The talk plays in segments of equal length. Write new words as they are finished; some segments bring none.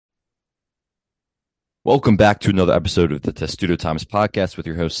Welcome back to another episode of the Testudo Times podcast with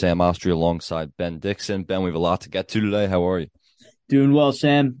your host, Sam Ostry, alongside Ben Dixon. Ben, we have a lot to get to today. How are you? Doing well,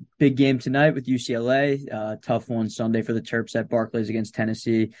 Sam. Big game tonight with UCLA. Tough one Sunday for the Terps at Barclays against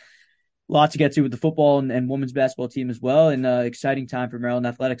Tennessee. Lot to get to with the football and women's basketball team as well. And exciting time for Maryland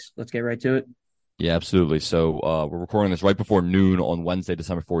athletics. Let's get right to it. Yeah, absolutely. So we're recording this right before noon on Wednesday,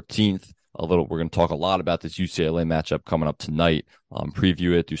 December 14th. We're going to talk a lot about this UCLA matchup coming up tonight,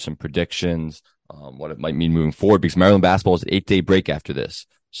 preview it, do some predictions, what it might mean moving forward, because Maryland basketball is an 8-day break after this.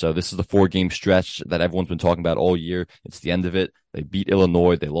 So this is the 4-game stretch that everyone's been talking about all year. It's the end of it. They beat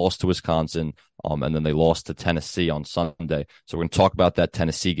Illinois. They lost to Wisconsin. And then they lost to Tennessee on Sunday. So we're going to talk about that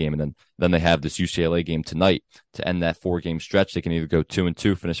Tennessee game. And then they have this UCLA game tonight to end that 4-game stretch. They can either go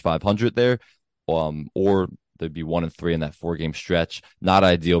 2-2, finish 500 there, or they'd be 1-3 in that 4-game stretch. Not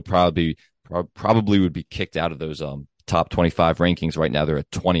ideal. Probably would be kicked out of those top 25 rankings. Right now they're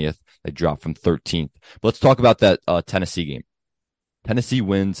at 20th. They dropped from 13th. But let's talk about that Tennessee game. Tennessee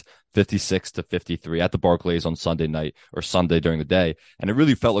wins 56-53 at the Barclays on Sunday night or Sunday during the day. And it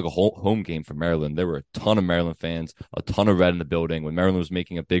really felt like a home game for Maryland. There were a ton of Maryland fans, a ton of red in the building. When Maryland was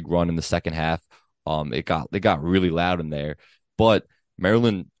making a big run in the second half, it got really loud in there. But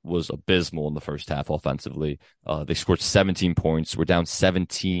Maryland was abysmal in the first half offensively. They scored 17 points. We're down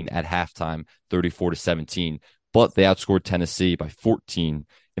 17 at halftime, 34-17. But they outscored Tennessee by 14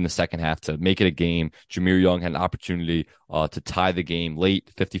 in the second half to make it a game. Jameer Young had an opportunity to tie the game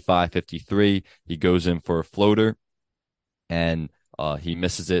late, 55-53. He goes in for a floater, and he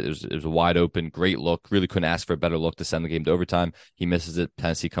misses it. It was a wide open, great look. Really couldn't ask for a better look to send the game to overtime. He misses it.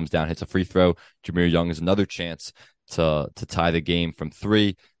 Tennessee comes down, hits a free throw. Jameer Young has another chance to tie the game from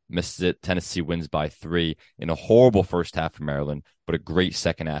three. Misses it. Tennessee wins by 3 in a horrible first half for Maryland, but a great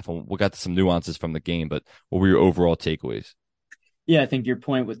second half. And we'll get to some nuances from the game, but what were your overall takeaways? Yeah, I think your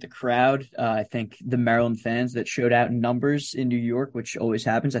point with the crowd. I think the Maryland fans that showed out in numbers in New York, which always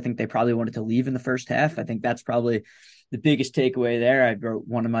happens, I think they probably wanted to leave in the first half. I think that's probably the biggest takeaway there. I wrote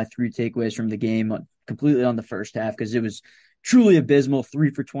one of my 3 takeaways from the game completely on the first half because it was truly abysmal.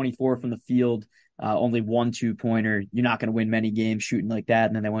 3 for 24 from the field, only 1 2-pointer. You're not going to win many games shooting like that.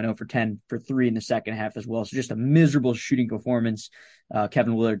 And then they went over 10 for 3 in the second half as well. So just a miserable shooting performance.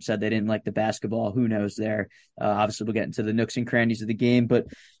 Kevin Willard said they didn't like the basketball. Who knows there? Obviously, we'll get into the nooks and crannies of the game. But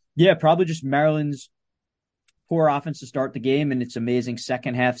yeah, probably just Maryland's poor offense to start the game and its amazing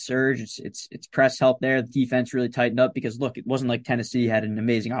second half surge. It's press help there. The defense really tightened up because look, it wasn't like Tennessee had an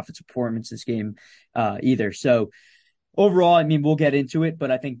amazing offensive performance this game either. So overall, I mean, we'll get into it,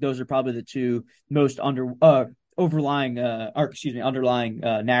 but I think those are probably the 2 most underlying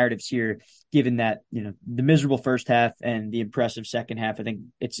narratives here, given that, the miserable first half and the impressive second half. I think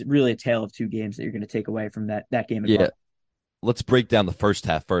it's really a tale of 2 games that you're going to take away from that game at Yeah, Buck. let's break down the first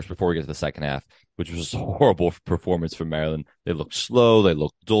half first before we get to the second half, which was a horrible performance from Maryland. They looked slow, they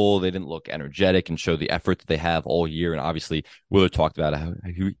looked dull, they didn't look energetic and show the effort that they have all year. And obviously, Willard talked about how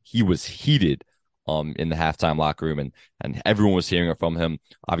he was heated in the halftime locker room, and everyone was hearing it from him.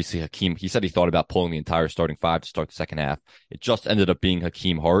 Obviously, Hakeem, he said he thought about pulling the entire starting 5 to start the second half. It just ended up being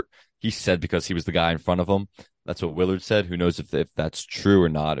Hakeem Hart. He said because he was the guy in front of him. That's what Willard said. Who knows if that's true or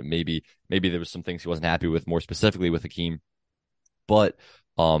not? And maybe there was some things he wasn't happy with, more specifically with Hakeem. But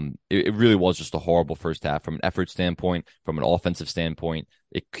it really was just a horrible first half from an effort standpoint, from an offensive standpoint.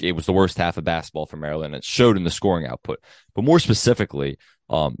 It was the worst half of basketball for Maryland. It showed in the scoring output. But more specifically,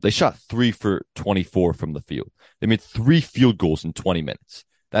 they shot 3 for 24 from the field. They made 3 field goals in 20 minutes.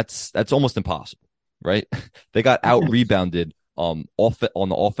 That's almost impossible, right? They got out rebounded on the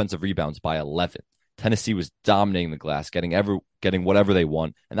offensive rebounds by 11. Tennessee was dominating the glass, getting whatever they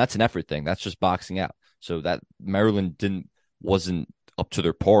want, and that's an effort thing. That's just boxing out. So that Maryland wasn't up to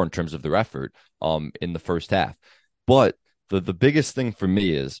their par in terms of their effort in the first half. But the biggest thing for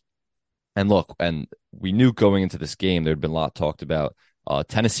me is, and look, and we knew going into this game there had been a lot talked about.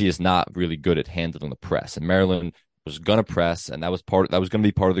 Tennessee is not really good at handling the press, and Maryland was going to press, and that was going to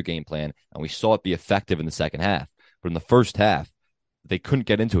be part of their game plan, and we saw it be effective in the second half. But in the first half, they couldn't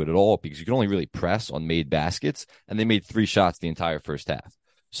get into it at all because you can only really press on made baskets, and they made 3 shots the entire first half.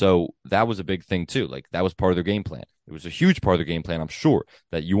 So that was a big thing too. Like that was part of their game plan. It was a huge part of their game plan, I'm sure,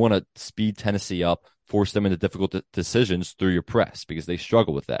 that you want to speed Tennessee up, force them into difficult decisions through your press because they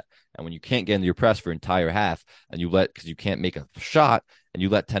struggle with that. And when you can't get into your press for an entire half and because you can't make a shot and you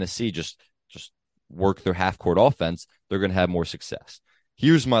let Tennessee just work their half court offense, they're going to have more success.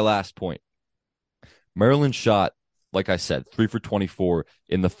 Here's my last point. Maryland shot, like I said, 3 for 24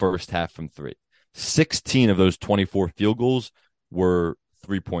 in the first half from 3. 16 of those 24 field goals were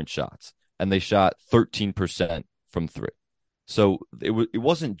 3-point shots, and they shot 13% from 3. So it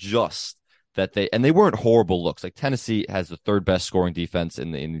wasn't just that they weren't horrible looks. Like Tennessee has the third best scoring defense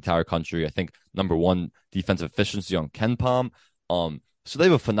in the entire country. I think number one defensive efficiency on KenPom. So they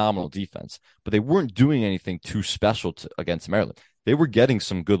have a phenomenal defense, but they weren't doing anything too special against Maryland. They were getting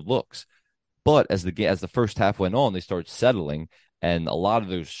some good looks, but as the first half went on, they started settling, and a lot of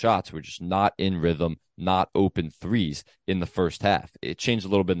those shots were just not in rhythm, not open threes in the first half. It changed a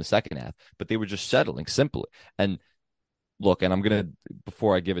little bit in the second half, but they were just settling simply. And look, and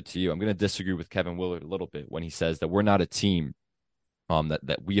before I give it to you, I'm gonna disagree with Kevin Willard a little bit when he says that we're not a team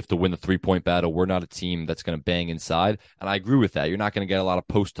that we have to win the 3-point battle. We're not a team that's going to bang inside. And I agree with that. You're not going to get a lot of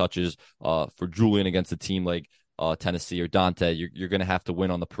post touches for Julian against a team like Tennessee or Dante. You're going to have to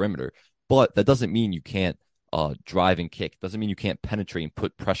win on the perimeter. But that doesn't mean you can't drive and kick. Doesn't mean you can't penetrate and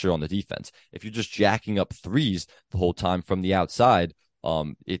put pressure on the defense. If you're just jacking up threes the whole time from the outside,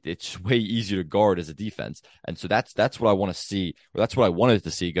 it's way easier to guard as a defense. And so that's what I want to see, or that's what I wanted to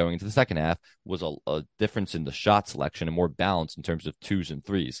see going into the second half, was a difference in the shot selection and more balance in terms of twos and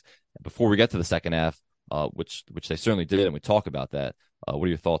threes. Before we get to the second half, which they certainly did, and we talk about that, what are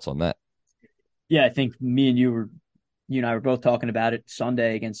your thoughts on that? Yeah, I think you and I were both talking about it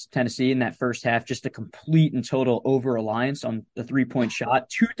Sunday against Tennessee in that first half, just a complete and total over-reliance on the 3-point shot.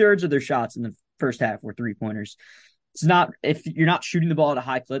 2/3 of their shots in the first half were 3-pointers. It's not, if you're not shooting the ball at a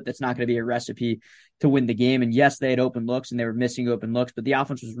high clip, that's not going to be a recipe to win the game. And yes, they had open looks and they were missing open looks, but the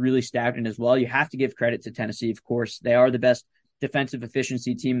offense was really stagnant as well. You have to give credit to Tennessee, of course. They are the best defensive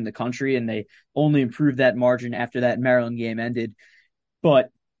efficiency team in the country, and they only improved that margin after that Maryland game ended. But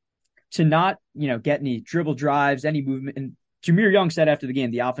to not, get any dribble drives, any movement, and Jahmir Young said after the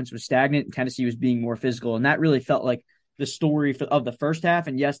game, the offense was stagnant and Tennessee was being more physical. And that really felt like the story of the first half.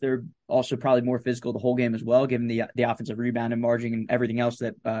 And yes, they're also probably more physical the whole game as well, given the offensive rebound and margin and everything else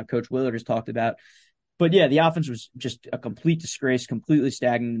that Coach Willard has talked about. But yeah, the offense was just a complete disgrace, completely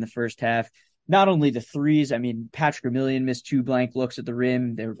stagnant in the first half. Not only the threes, I mean, Patrick Emilion missed 2 blank looks at the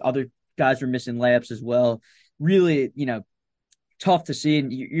rim. There were other guys were missing layups as well. Really, tough to see.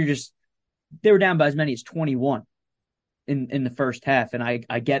 And they were down by as many as 21 in the first half. And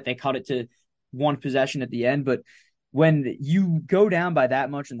I get they cut it to one possession at the end, but when you go down by that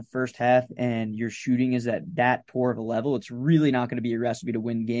much in the first half and your shooting is at that poor of a level, it's really not going to be a recipe to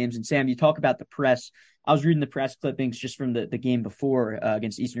win games. And Sam, you talk about the press. I was reading the press clippings just from the game before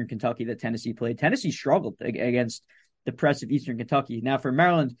against Eastern Kentucky that Tennessee played. Tennessee struggled against the press of Eastern Kentucky. Now for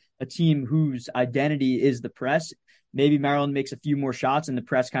Maryland, a team whose identity is the press, maybe Maryland makes a few more shots and the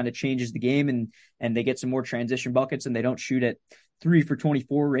press kind of changes the game and they get some more transition buckets and they don't shoot at 3 for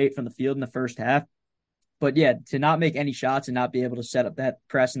 24 rate from the field in the first half. But yeah, to not make any shots and not be able to set up that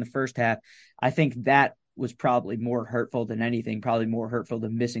press in the first half, I think that was probably more hurtful than anything, probably more hurtful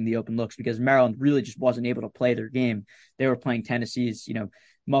than missing the open looks, because Maryland really just wasn't able to play their game. They were playing Tennessee's,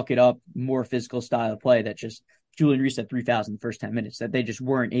 muck it up, more physical style of play that just Julian Reese had 3 fouls in the first 10 minutes that they just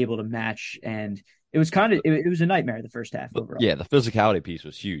weren't able to match. And it was it was a nightmare the first half overall. Yeah, the physicality piece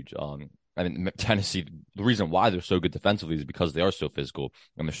was huge. Tennessee, the reason why they're so good defensively is because they are so physical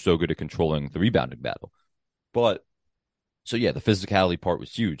and they're so good at controlling the rebounding battle. But so yeah, the physicality part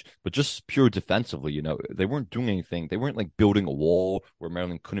was huge, but just pure defensively, they weren't doing anything. They weren't like building a wall where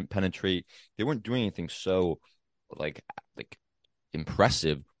Maryland couldn't penetrate. They weren't doing anything so like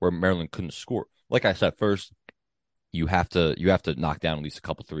impressive where Maryland couldn't score. Like I said, first you have to knock down at least a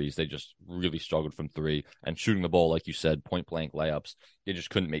couple threes. They just really struggled from 3 and shooting the ball, like you said, point blank layups.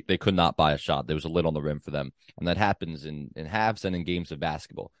 They could not buy a shot. There was a lid on the rim for them, and that happens in halves and in games of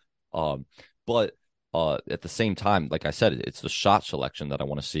basketball. But at the same time, like I said, it's the shot selection that I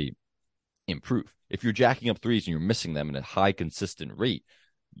want to see improve. If you're jacking up threes and you're missing them at a high consistent rate,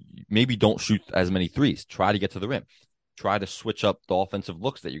 maybe don't shoot as many threes. Try to get to the rim. Try to switch up the offensive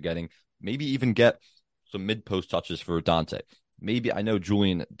looks that you're getting. Maybe even get some mid-post touches for Dante. Maybe, I know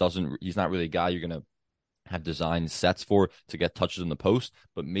Julian he's not really a guy you're going to have design sets for to get touches in the post,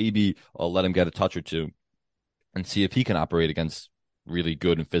 but maybe let him get a touch or two and see if he can operate against really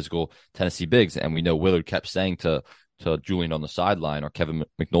good and physical Tennessee bigs. And we know Willard kept saying to Julian on the sideline, or Kevin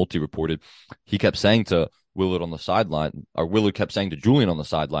McNulty reported, he kept saying to Willard on the sideline, or Willard kept saying to Julian on the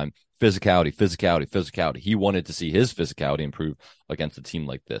sideline, physicality, physicality, physicality. He wanted to see his physicality improve against a team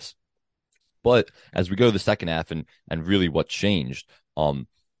like this. But as we go to the second half and really what changed,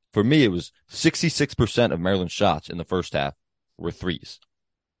 for me, it was 66% of Maryland's shots in the first half were threes.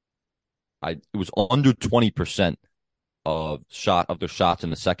 It was under 20% of their shots in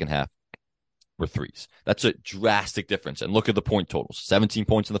the second half were threes. That's a drastic difference. And look at the point totals: 17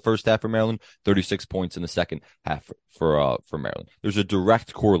 points in the first half for Maryland, 36 points in the second half for Maryland. There's a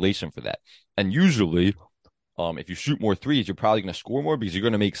direct correlation for that. And usually, if you shoot more threes, you're probably going to score more because you're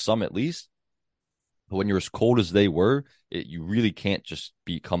going to make some at least. But when you're as cold as they were, you really can't just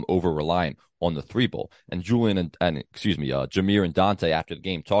become over reliant on the three ball. And Julian and excuse me, Jameer and Dante after the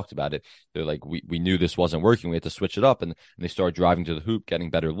game talked about it. They're like, we knew this wasn't working. We had to switch it up, and they started driving to the hoop, getting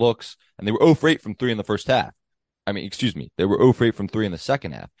better looks, and they were 0 for 8 from three in the first half. I mean, excuse me, they were 0 for 8 from three in the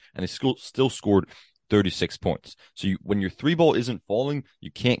second half, and they still scored 36 points. So when your three ball isn't falling,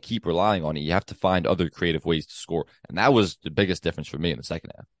 you can't keep relying on it. You have to find other creative ways to score, and that was the biggest difference for me in the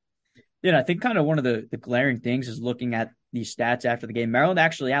second half. Yeah, I think kind of one of the glaring things is looking at these stats after the game. Maryland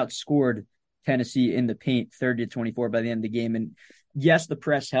actually outscored Tennessee in the paint 30-24 by the end of the game. And yes, the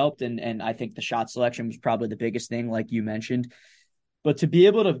press helped, and I think the shot selection was probably the biggest thing, like you mentioned. But to be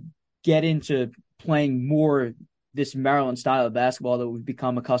able to get into playing more this Maryland style of basketball that we've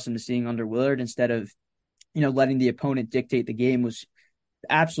become accustomed to seeing under Willard instead of, letting the opponent dictate the game was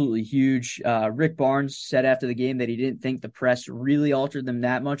absolutely huge. Rick Barnes said after the game that he didn't think the press really altered them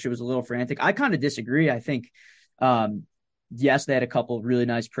that much. It was a little frantic. I kind of disagree. I think, yes, they had a couple of really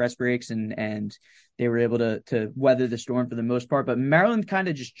nice press breaks and they were able to weather the storm for the most part. But Maryland kind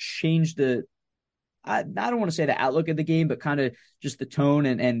of just changed I don't want to say the outlook of the game, but kind of just the tone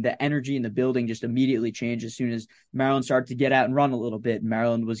and the energy in the building just immediately changed as soon as Maryland started to get out and run a little bit.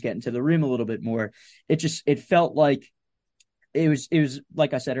 Maryland was getting to the rim a little bit more. It felt like it was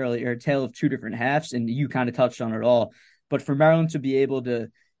like I said earlier, a tale of two different halves, and you kind of touched on it all. But for Maryland to be able to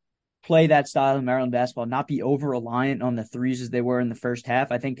play that style of Maryland basketball, not be over reliant on the threes as they were in the first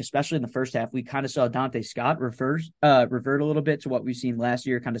half, I think especially in the first half, we kind of saw Dante Scott revert a little bit to what we've seen last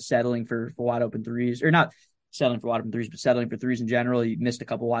year, kind of settling for wide open threes, or not settling for wide open threes, but settling for threes in general. He missed a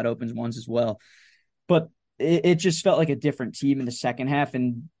couple wide opens ones as well, but it just felt like a different team in the second half,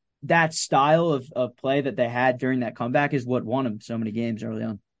 and that style of play that they had during that comeback is what won them so many games early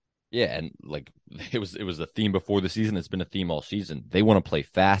on. Yeah, and like it was a theme before the season. It's been a theme all season. They want to play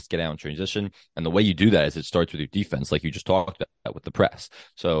fast, get out in transition, and the way you do that is it starts with your defense, like you just talked about with the press.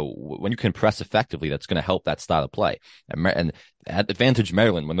 So when you can press effectively, that's going to help that style of play. And at Advantage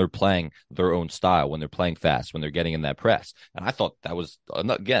Maryland, when they're playing their own style, when they're playing fast, when they're getting in that press, and I thought that was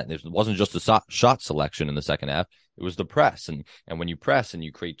again, it wasn't just the shot selection in the second half. It was the press, and when you press and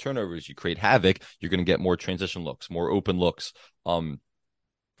you create turnovers, you create havoc. You're going to get more transition looks, more open looks.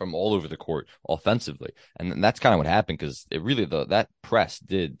 From all over the court offensively. And that's kind of what happened, because it really, that press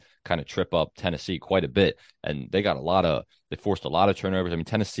did kind of trip up Tennessee quite a bit. And they forced a lot of turnovers. I mean,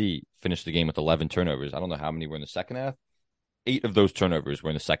 Tennessee finished the game with 11 turnovers. I don't know how many were in the second half. 8 of those turnovers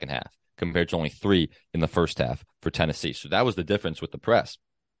were in the second half compared to only 3 in the first half for Tennessee. So that was the difference with the press.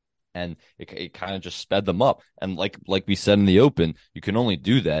 And it kind of just sped them up. And like we said in the open, you can only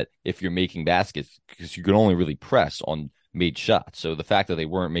do that if you're making baskets, because you can only really press on made shots. So the fact that they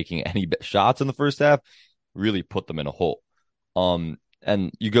weren't making any shots in the first half really put them in a hole. And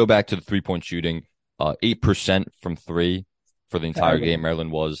you go back to the 3-point shooting, 8% from three for the entire game.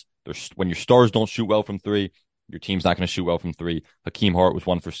 Maryland was. When your stars don't shoot well from three, your team's not going to shoot well from three. Hakeem Hart was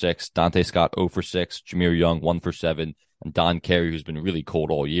 1 for 6. Dante Scott 0 for 6. Jameer Young 1 for 7. And Don Carey, who's been really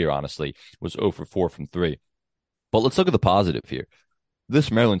cold all year, honestly, was 0 for 4 from three. But let's look at the positive here.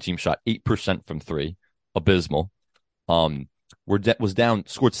 This Maryland team shot 8% from three. Abysmal. Was down,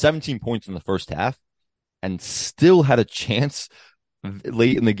 scored 17 points in the first half, and still had a chance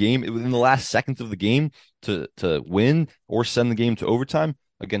late in the game, in the last seconds of the game, to win or send the game to overtime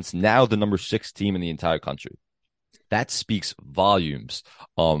against now the number 6 team in the entire country. That speaks volumes.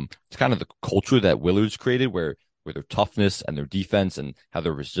 It's kind of the culture that Willard's created, where their toughness and their defense and how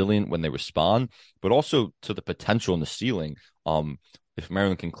they're resilient when they respond, but also to the potential in the ceiling. If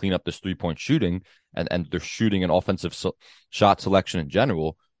Maryland can clean up this 3-point shooting and they're shooting an offensive shot selection in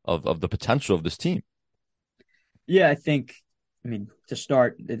general of the potential of this team. Yeah, I think, to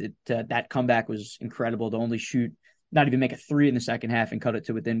start, that comeback was incredible. To only shoot, not even make a 3 in the second half and cut it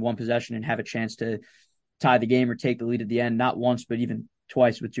to within one possession and have a chance to tie the game or take the lead at the end, not once, but even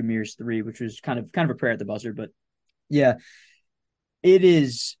twice with Jameer's 3, which was kind of a prayer at the buzzer. But yeah, it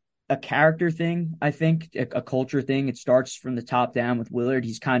is a character thing, I think, a culture thing. It starts from the top down with Willard.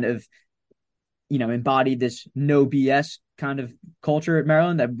 He's kind of, embodied this no BS kind of culture at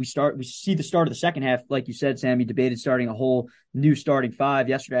Maryland that we see the start of the second half. Like you said, Sam, he debated starting a whole new starting 5.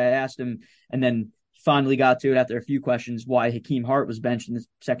 Yesterday, I asked him, and then finally got to it after a few questions, why Hakeem Hart was benched in the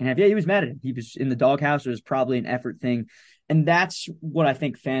second half. Yeah, he was mad at him. He was in the doghouse. It was probably an effort thing. And that's what I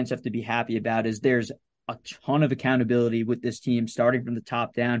think fans have to be happy about, is there's a ton of accountability with this team starting from the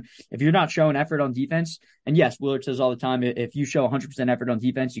top down. If you're not showing effort on defense, and yes, Willard says all the time, if you show 100% effort on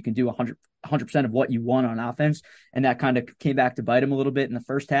defense, you can do 100% of what you want on offense. And that kind of came back to bite him a little bit in the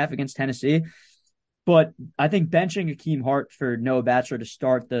first half against Tennessee. But I think benching Hakeem Hart for Noah Batchelor to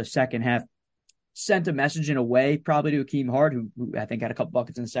start the second half sent a message in a way, probably to Akeem Hart, who I think had a couple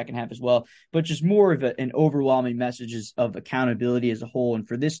buckets in the second half as well, but just more of an overwhelming message of accountability as a whole. And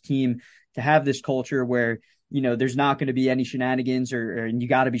for this team to have this culture where, there's not going to be any shenanigans and you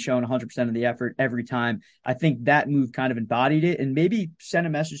got to be showing 100% of the effort every time. I think that move kind of embodied it and maybe sent a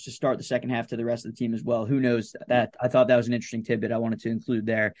message to start the second half to the rest of the team as well. Who knows that? I thought that was an interesting tidbit I wanted to include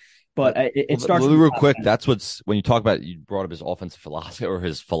there. But it starts real quick. That's what's when you talk about, you brought up his offensive philosophy or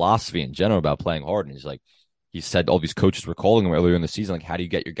his philosophy in general about playing hard. And he said all these coaches were calling him earlier in the season, like, how do you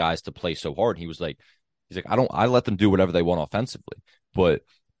get your guys to play so hard? And he's like, I let them do whatever they want offensively, but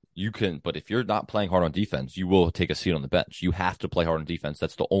if you're not playing hard on defense, you will take a seat on the bench. You have to play hard on defense.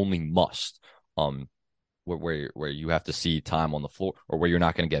 That's the only must. Where you have to see time on the floor or where you're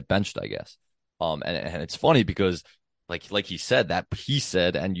not going to get benched, I guess. And it's funny because like he said,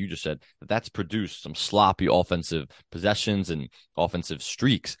 and you just said that's produced some sloppy offensive possessions and offensive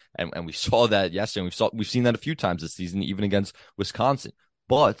streaks. And we saw that yesterday. We've seen that a few times this season, even against Wisconsin.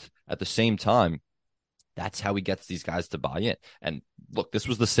 But at the same time, that's how he gets these guys to buy in. And look, this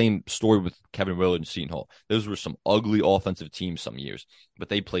was the same story with Kevin Willard and Seton Hall. Those were some ugly offensive teams some years, but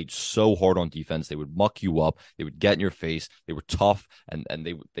they played so hard on defense. They would muck you up. They would get in your face. They were tough, and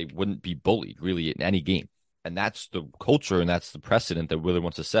they wouldn't be bullied really in any game. And that's the culture, and that's the precedent that Willard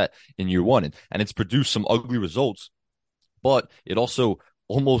wants to set in year one. And it's produced some ugly results, but it also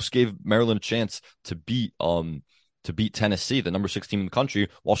almost gave Maryland a chance to beat Tennessee, the number 6 team in the country,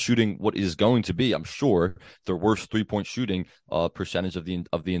 while shooting what is going to be, I'm sure, their worst 3-point shooting percentage of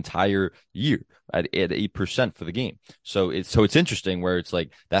the entire year at 8% for the game. So it's interesting where it's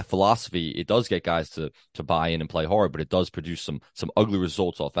like that philosophy, it does get guys to buy in and play hard, but it does produce some ugly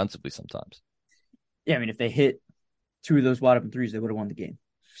results offensively sometimes. Yeah, I mean, if they hit 2 of those wide open threes, they would have won the game.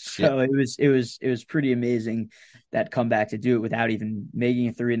 So it was pretty amazing that comeback to do it without even making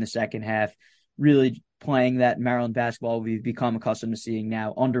a 3 in the second half. Really playing that Maryland basketball we've become accustomed to seeing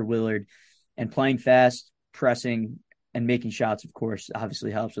now under Willard, and playing fast, pressing, and making shots, of course,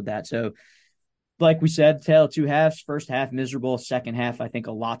 obviously helps with that. So like we said, tale of 2 halves. First half miserable, second half I think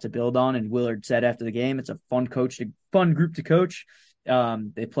a lot to build on. And Willard said after the game, it's a fun group to coach.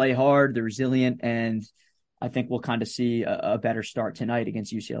 They play hard, they're resilient, and I think we'll kind of see a better start tonight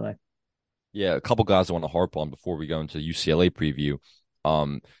against UCLA. Yeah, a couple guys I want to harp on before we go into UCLA preview.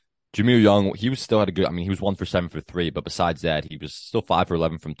 Jahmir Young, he was 1 for 7 for 3, but besides that, he was still 5 for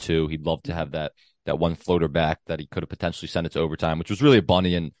 11 from 2. He'd love to have that one floater back that he could have potentially sent it to overtime, which was really a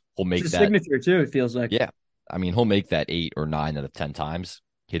bunny, and he'll make that signature too, it feels like. Yeah. I mean, he'll make that 8 or 9 out of 10 times.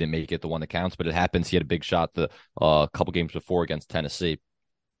 He didn't make it the one that counts, but it happens. He had a big shot the couple games before against Tennessee.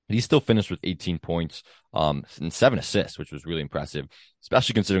 He still finished with 18 points and 7 assists, which was really impressive,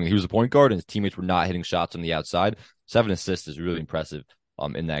 especially considering he was a point guard and his teammates were not hitting shots on the outside. 7 assists is really impressive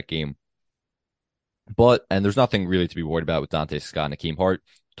in that game. And there's nothing really to be worried about with Dante Scott and Akeem Hart.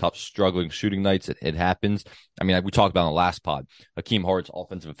 Tough, struggling shooting nights. It happens. I mean, we talked about in the last pod, Akeem Hart's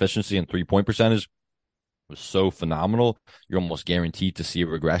offensive efficiency and 3-point percentage was so phenomenal. You're almost guaranteed to see a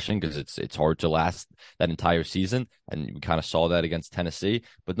regression because it's hard to last that entire season. And we kind of saw that against Tennessee,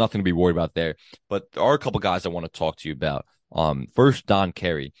 but nothing to be worried about there. But there are a couple guys I want to talk to you about. First, Don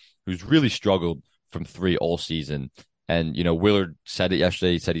Carey, who's really struggled from 3 all season. And, Willard said it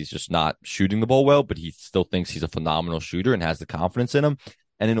yesterday. He said he's just not shooting the ball well, but he still thinks he's a phenomenal shooter and has the confidence in him.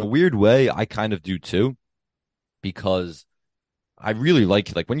 And in a weird way, I kind of do too, because I really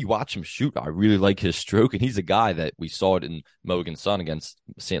like when you watch him shoot, I really like his stroke. And he's a guy that we saw it in Mohegan Sun against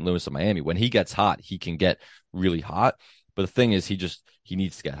St. Louis and Miami. When he gets hot, he can get really hot. But the thing is, he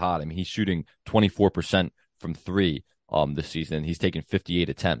needs to get hot. I mean, he's shooting 24% from 3 this season, and he's taken 58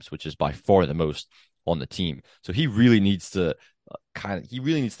 attempts, which is by far the most on the team. So he really needs to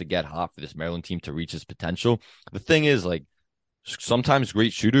get hot for this Maryland team to reach his potential. The thing is, sometimes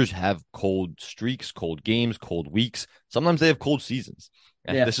great shooters have cold streaks, cold games, cold weeks. Sometimes they have cold seasons.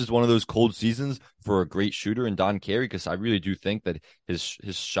 And This is one of those cold seasons for a great shooter in Don Carey, because I really do think that his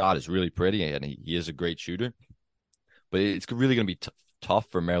shot is really pretty and he is a great shooter. But it's really going to be tough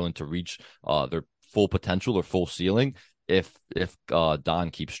for Maryland to reach their full potential or full ceiling if Don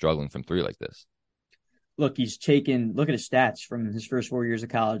keeps struggling from 3 like this. Look at his stats from his first 4 years of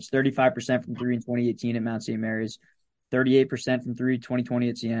college: 35% from 3 in 2018 at Mount St. Mary's, 38% from 3 2020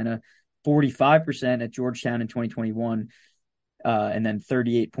 at Siena, 45% at Georgetown in 2021, and then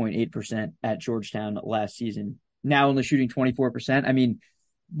 38.8% at Georgetown last season. Now only shooting 24%. I mean,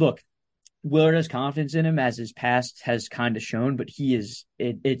 look, Willard has confidence in him, as his past has kind of shown, but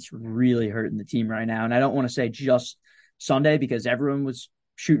it's really hurting the team right now. And I don't want to say just Sunday, because everyone was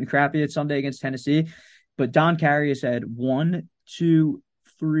shooting crappy at Sunday against Tennessee. But Don Carey has had 1, 2,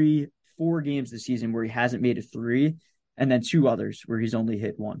 3, 4 games this season where he hasn't made a three, and then 2 others where he's only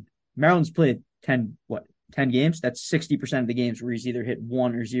hit one. Maryland's played 10 games? That's 60% of the games where he's either hit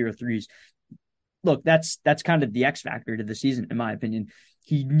 1 or 0 threes. Look, that's kind of the X factor to the season, in my opinion.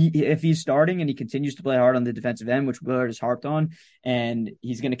 If he's starting and he continues to play hard on the defensive end, which Willard has harped on, and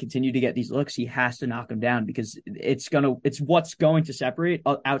he's going to continue to get these looks, he has to knock them down because it's what's going to separate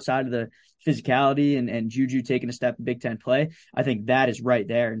outside of the physicality and Juju taking a step in Big Ten play. I think that is right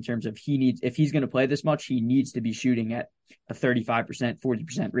there in terms of if he's going to play this much, he needs to be shooting at a 35%,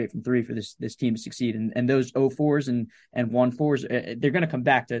 40% rate from three for this team to succeed. And those 0-4s and 1-4s, they're going to come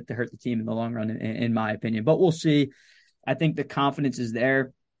back to hurt the team in the long run, in my opinion. But we'll see. I think the confidence is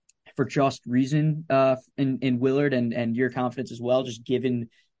there for just reason in Willard and your confidence as well, just given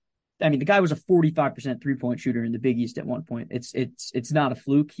 – I mean, the guy was a 45% three-point shooter in the Big East at one point. It's not a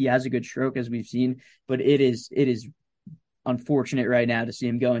fluke. He has a good stroke, as we've seen, but it is unfortunate right now to see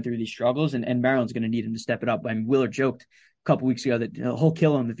him going through these struggles, and Maryland's going to need him to step it up. I mean, Willard joked a couple weeks ago that he'll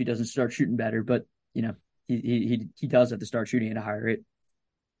kill him if he doesn't start shooting better, but he does have to start shooting at a higher rate.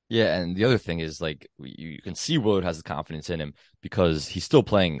 Yeah, and the other thing is, like, you can see Willard has the confidence in him because he's still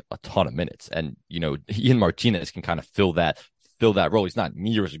playing a ton of minutes, and Ian Martinez can kind of fill that role. He's not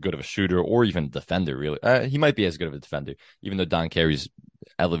near as good of a shooter or even defender, really. He might be as good of a defender, even though Don Carey's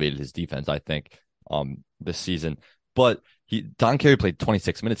elevated his defense, I think, this season. But Don Carey played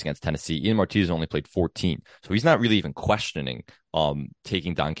 26 minutes against Tennessee. Ian Martinez only played 14. So he's not really even questioning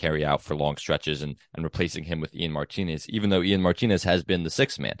taking Don Carey out for long stretches and replacing him with Ian Martinez, even though Ian Martinez has been the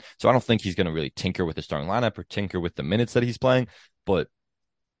sixth man. So I don't think he's going to really tinker with the starting lineup or tinker with the minutes that he's playing. But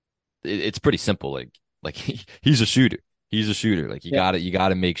it's pretty simple. Like he's a shooter. He's a shooter. Like you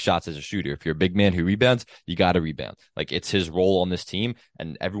gotta make shots as a shooter. If you're a big man who rebounds, you gotta rebound. Like it's his role on this team,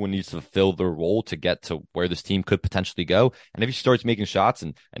 and everyone needs to fulfill their role to get to where this team could potentially go. And if he starts making shots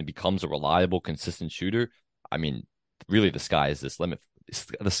and becomes a reliable, consistent shooter, I mean, really the sky is this limit.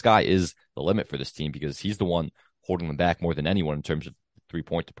 The sky is the limit for this team because he's the one holding them back more than anyone in terms of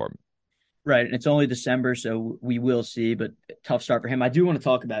 3-point department. Right. And it's only December, so we will see, but tough start for him. I do want to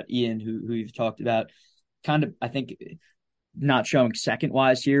talk about Ian, who you've talked about. Kind of, I think, not showing second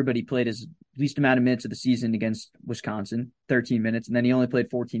wise here, but he played his least amount of minutes of the season against Wisconsin, 13 minutes, and then he only played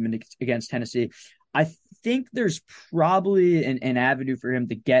 14 minutes against Tennessee. I think there's probably an avenue for him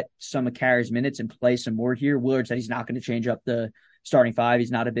to get some of Carey's minutes and play some more here. Willard said he's not going to change up the starting five. He's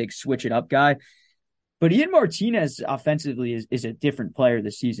not a big switch it up guy. But Ian Martinez offensively is a different player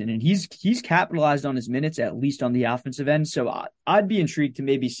this season, and he's capitalized on his minutes, at least on the offensive end. So I'd be intrigued to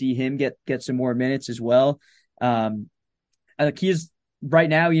maybe see him get some more minutes as well. He is right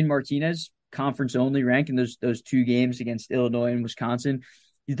now, Ian Martinez, conference only rank in those 2 games against Illinois and Wisconsin.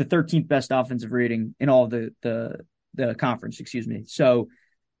 He's the 13th best offensive rating in all the conference, excuse me. So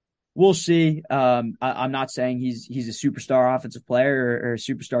we'll see. I'm not saying he's a superstar offensive player or a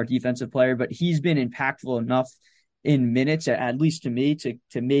superstar defensive player, but he's been impactful enough in minutes, at least to me,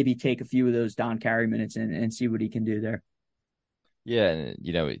 to maybe take a few of those Don Carey minutes and see what he can do there. Yeah, and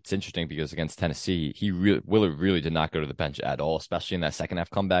it's interesting because against Tennessee, Willard really did not go to the bench at all, especially in that second half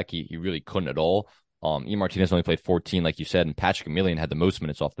comeback. He really couldn't at all. Ian Martinez only played 14, like you said, and Patrick Emilian had the most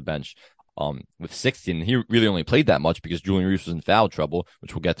minutes off the bench with 16. He really only played that much because Julian Reese was in foul trouble,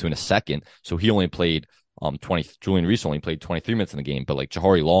 which we'll get to in a second. So he only played 20. Julian Reese only played 23 minutes in the game, but like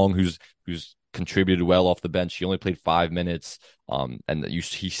Jahari Long, who's contributed well off the bench, he only played 5 minutes. And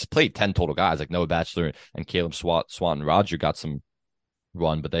he's played 10 total guys, like Noah Batchelor and Caleb Swanton Roger got some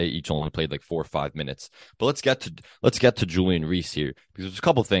run, but they each only played like 4 or 5 minutes. But let's get to Julian Reese here, because there's a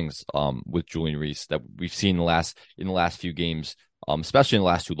couple of things with Julian Reese that we've seen in the last few games, especially in the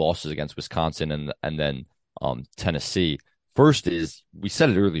last 2 losses against Wisconsin and then Tennessee. First is, we said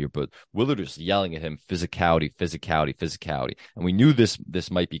it earlier, but Willard is yelling at him, physicality, physicality, physicality. And we knew this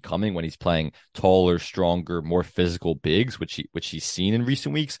might be coming when he's playing taller, stronger, more physical bigs, which he's seen in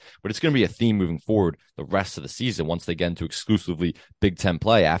recent weeks. But it's going to be a theme moving forward the rest of the season once they get into exclusively Big Ten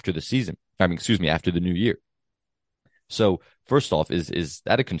play after the season. After the new year. So first off, is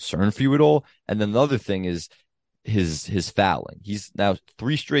that a concern for you at all? And then the other thing is his fouling. He's now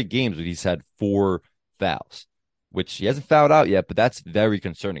 3 straight games where he's had 4 fouls, which he hasn't fouled out yet, but that's very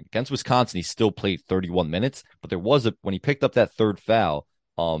concerning. Against Wisconsin, he still played 31 minutes, but there was when he picked up that that 4th foul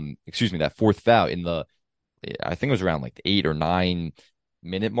I think it was around like the 8 or 9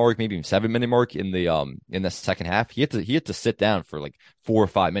 minute mark, maybe even 7 minute mark in the second half. He had to sit down for like 4 or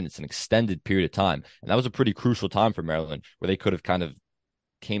 5 minutes, an extended period of time. And that was a pretty crucial time for Maryland, where they could have kind of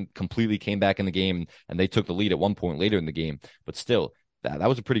came back in the game, and they took the lead at one point later in the game. But still, that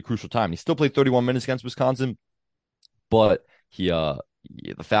was a pretty crucial time. He still played 31 minutes against Wisconsin, but he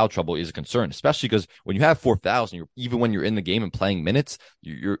the foul trouble is a concern, especially because when you have 4 fouls, and even when you're in the game and playing minutes,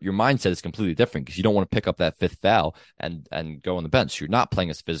 your mindset is completely different because you don't want to pick up that fifth foul and go on the bench. You're not playing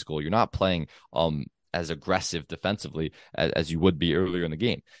as physical. You're not playing as aggressive defensively as you would be earlier in the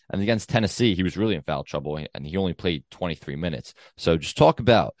game. And against Tennessee, he was really in foul trouble, and he only played 23 minutes. So just talk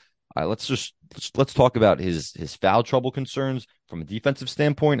about let's talk about his foul trouble concerns from a defensive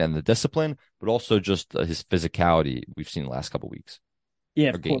standpoint and the discipline, but also just his physicality we've seen the last couple of weeks.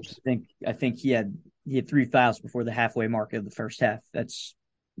 Yeah, Or of course. games. I think he had 3 fouls before the halfway mark of the first half. It's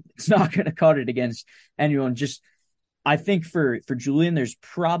not going to cut it against anyone. Just I think for Julian, there's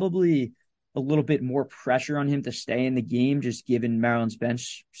probably a little bit more pressure on him to stay in the game, just given Maryland's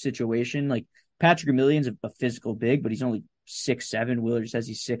bench situation. Like Patrick Emilion's a physical big, but he's only 6'7". Willard says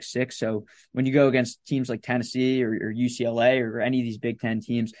he's 6'6". So when you go against teams like Tennessee or UCLA or any of these Big Ten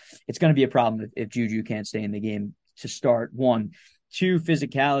teams, it's going to be a problem if Juju can't stay in the game to start. One, two,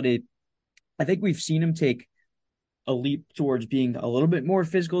 physicality. I think we've seen him take a leap towards being a little bit more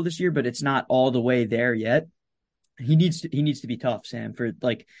physical this year, but it's not all the way there yet. He needs to be tough, Sam, for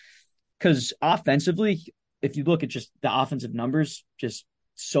like, because offensively, if you look at just the offensive numbers, just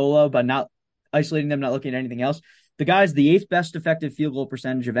solo, but not isolating them, not looking at anything else, the guy's the 8th best effective field goal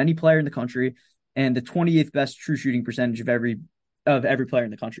percentage of any player in the country and the 28th best true shooting percentage of every player in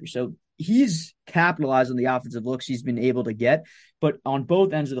the country. So he's capitalized on the offensive looks he's been able to get, but on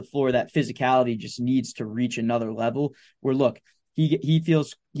both ends of the floor, that physicality just needs to reach another level where, look, he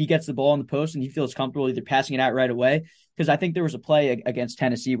feels he gets the ball in the post and he feels comfortable either passing it out right away. Because I think there was a play against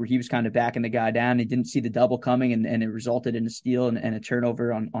Tennessee where he was kind of backing the guy down. He didn't see the double coming, and it resulted in a steal and a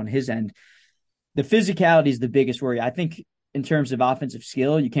turnover on his end. The physicality is the biggest worry. I think in terms of offensive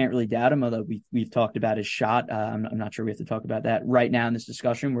skill, you can't really doubt him, although we've talked about his shot. I'm not sure we have to talk about that right now in this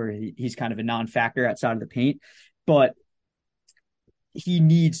discussion where he's kind of a non-factor outside of the paint. But he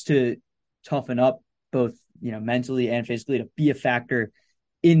needs to toughen up both, mentally and physically to be a factor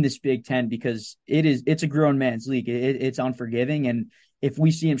in this Big Ten because it's a grown man's league. It's unforgiving. And if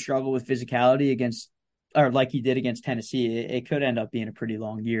we see him struggle with physicality or like he did against Tennessee, it could end up being a pretty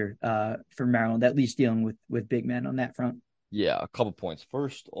long year for Maryland, at least dealing with big men on that front. Yeah, a couple points.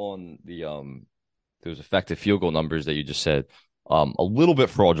 First on the those effective field goal numbers that you just said, a little bit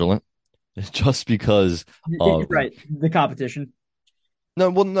fraudulent, just because Right. The competition. No,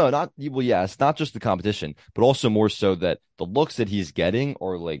 well, no, not well. Yeah, it's not just the competition, but also more so that the looks that he's getting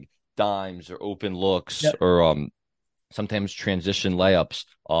are like dimes or open looks Yep. or sometimes transition layups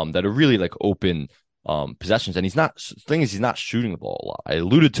that are really like open possessions. And the thing is he's not shooting the ball a lot. I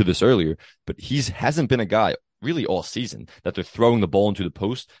alluded to this earlier, but he's hasn't been a guy really all season that they're throwing the ball into the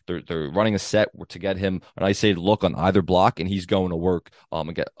post. They're running a set to get him an isolated look on either block, and he's going to work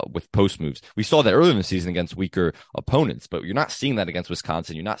with post moves. We saw that earlier in the season against weaker opponents, but you're not seeing that against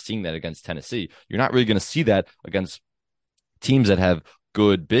Wisconsin. You're not seeing that against Tennessee. You're not really going to see that against teams that have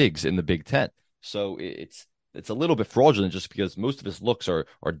good bigs in the Big Ten. So it's a little bit fraudulent just because most of his looks are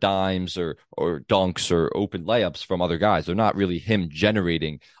dimes or dunks or open layups from other guys. They're not really him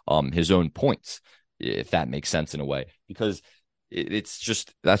generating his own points, if that makes sense in a way, because that's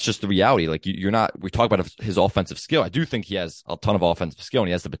just the reality. Like you're not, we talk about his offensive skill. I do think he has a ton of offensive skill and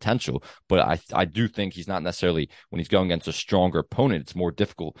he has the potential, but I do think he's not necessarily, when he's going against a stronger opponent, it's more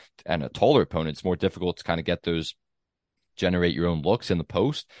difficult, and a taller opponent, it's more difficult to kind of generate your own looks in the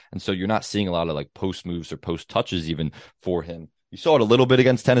post. And so you're not seeing a lot of like post moves or post touches even for him. You saw it a little bit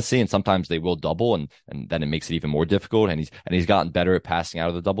against Tennessee, and sometimes they will double, and then it makes it even more difficult. And he's gotten better at passing out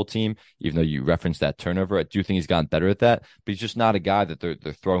of the double team, even though you referenced that turnover. I do think he's gotten better at that, but he's just not a guy that they're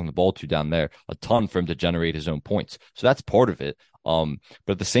throwing the ball to down there a ton for him to generate his own points. So that's part of it. But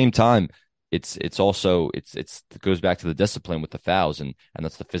at the same time, it goes back to the discipline with the fouls, and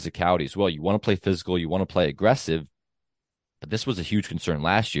that's the physicality as well. You want to play physical, you want to play aggressive. But this was a huge concern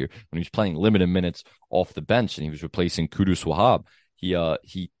last year when he was playing limited minutes off the bench and he was replacing Kudus Wahab. He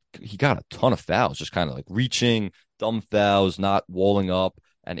got a ton of fouls, just kind of like reaching, dumb fouls, not walling up.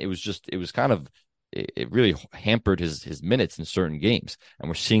 And it really hampered his minutes in certain games. And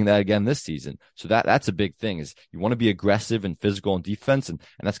we're seeing that again this season. So that's a big thing, is you want to be aggressive and physical on defense. And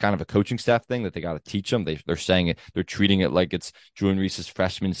that's kind of a coaching staff thing that they got to teach them. They're saying it, they're treating it like it's Julian Reese's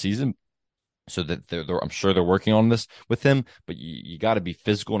freshman season. So that I'm sure they're working on this with him, but you got to be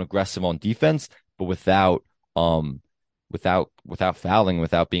physical and aggressive on defense, but without fouling,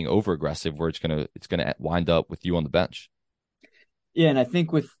 without being over aggressive, where it's gonna wind up with you on the bench. Yeah, and I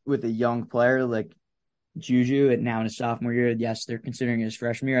think with a young player like Juju, and now in his sophomore year, yes, they're considering it his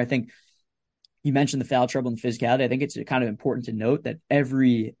freshman year. I think you mentioned the foul trouble and physicality. I think it's kind of important to note that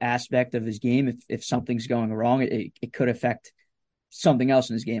every aspect of his game, if something's going wrong, it could affect something else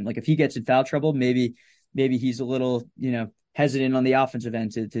in his game. Like if he gets in foul trouble, maybe he's a little, hesitant on the offensive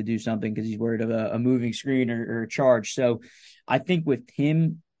end to do something because he's worried of a moving screen or a charge. So I think with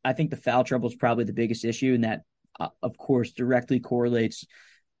him, I think the foul trouble is probably the biggest issue, and that, of course, directly correlates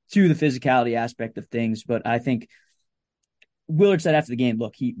to the physicality aspect of things. But I think Willard said after the game,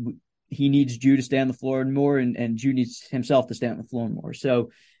 look, he needs Ju to stay on the floor more, and Ju needs himself to stay on the floor more.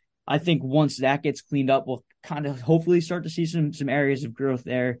 So I think once that gets cleaned up, we'll kind of hopefully start to see some areas of growth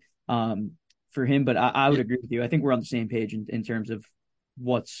there for him. But I would agree with you. I think we're on the same page in terms of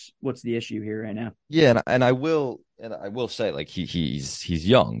what's the issue here right now. Yeah, and I will say, like, he's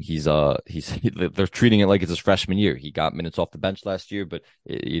young. They're treating it like it's his freshman year. He got minutes off the bench last year, but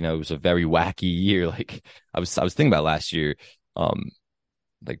it was a very wacky year. Like I was thinking about last year,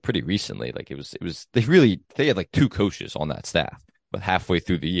 like pretty recently. Like it was they had like two coaches on that staff, but halfway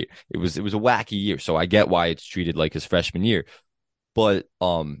through the year, it was a wacky year. So I get why it's treated like his freshman year. But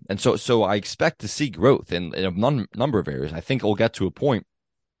and so I expect to see growth in a number of areas. I think it'll get to a point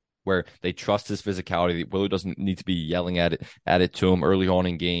where they trust his physicality. Willard doesn't need to be yelling at it to him early on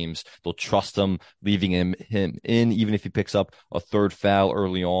in games. They'll trust him, leaving him in, even if he picks up a third foul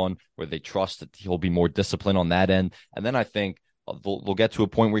early on, where they trust that he'll be more disciplined on that end. And then I think they'll get to a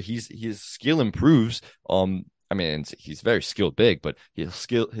point where his skill improves. I mean, he's very skilled big, but his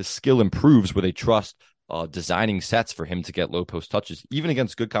skill improves where they trust designing sets for him to get low post touches, even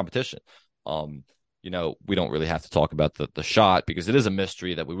against good competition. We don't really have to talk about the shot because it is a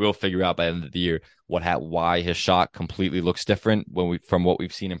mystery that we will figure out by the end of the year why his shot completely looks different from what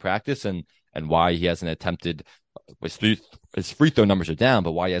we've seen in practice, and why he hasn't attempted his free throw numbers are down,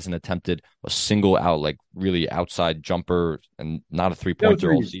 but why he hasn't attempted a single really outside jumper and not a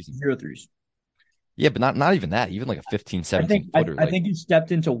 3-pointer all season. 0 threes. Yeah, but not even that. Even like a 15, 17 footer. I think he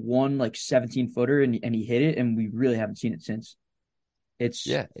stepped into one 17-footer and he hit it, and we really haven't seen it since.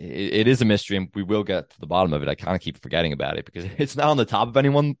 It is a mystery, and we will get to the bottom of it. I kind of keep forgetting about it because it's not on the top of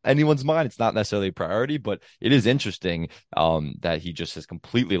anyone's mind. It's not necessarily a priority, but it is interesting that he just has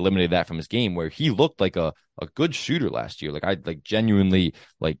completely eliminated that from his game, where he looked like a good shooter last year. Like I genuinely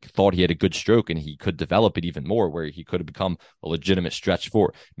thought he had a good stroke and he could develop it even more, where he could have become a legitimate stretch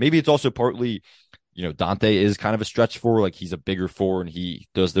four. Maybe it's also partly, Dante is kind of a stretch four. Like he's a bigger four and he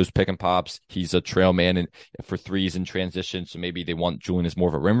does those pick and pops. He's a trail man for threes in transition. So maybe they want Julian as more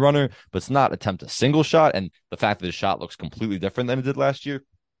of a rim runner, but it's not attempt a single shot. And the fact that his shot looks completely different than it did last year,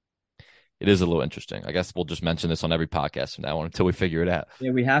 it is a little interesting. I guess we'll just mention this on every podcast from now on until we figure it out.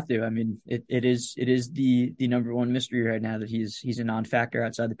 Yeah, we have to. I mean, it is the number one mystery right now that he's a non-factor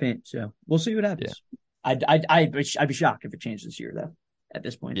outside the paint. So we'll see what happens. Yeah. I'd be shocked if it changed this year though. At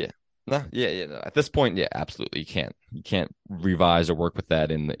this point. Yeah. No, no. At this point, yeah, absolutely. You can't revise or work with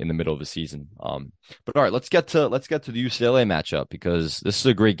that in the middle of the season. But all right, let's get to the UCLA matchup, because this is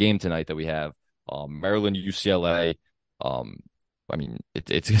a great game tonight that we have. Maryland UCLA. I mean,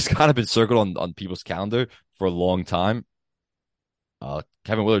 it's kind of been circled on people's calendar for a long time.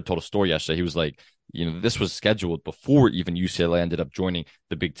 Kevin Willard told a story yesterday. He was like, this was scheduled before even UCLA ended up joining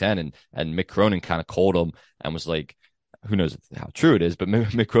the Big Ten, and Mick Cronin kind of called him and was like, who knows how true it is, but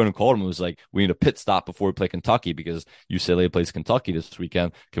Mick Cronin called him and was like, we need a pit stop before we play Kentucky because UCLA plays Kentucky this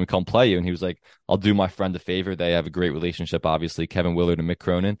weekend. Can we come play you? And he was like, I'll do my friend a favor. They have a great relationship, obviously, Kevin Willard and Mick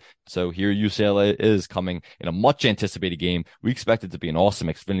Cronin. So here UCLA is coming in a much anticipated game. We expect it to be an awesome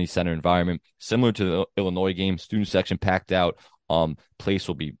Xfinity Center environment, similar to the Illinois game. Student section packed out. Place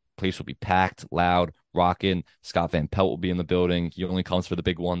will be packed, loud, rocking. Scott Van Pelt will be in the building. He only comes for the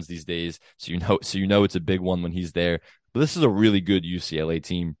big ones these days, so you know it's a big one when he's there. But this is a really good UCLA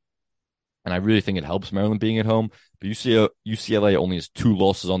team, and I really think it helps Maryland being at home. But UCLA only has 2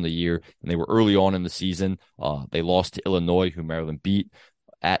 losses on the year, and they were early on in the season. They lost to Illinois, who Maryland beat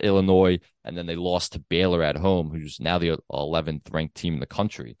at Illinois, and then they lost to Baylor at home, who's now the 11th ranked team in the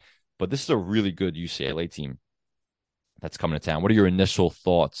country. But this is a really good UCLA team that's coming to town. What are your initial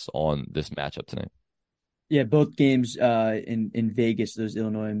thoughts on this matchup tonight? Yeah, both games in Vegas, those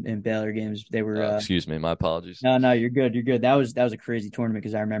Illinois and Baylor games, they were. Excuse me, my apologies. No, you're good. You're good. That was a crazy tournament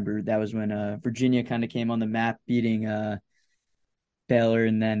because I remember that was when Virginia kind of came on the map, beating Baylor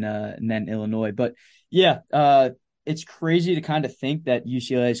and then Illinois. But yeah, it's crazy to kind of think that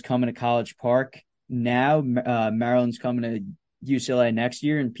UCLA is coming to College Park now. Maryland's coming to UCLA next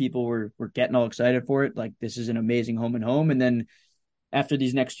year, and people were getting all excited for it. Like, this is an amazing home and home, and then after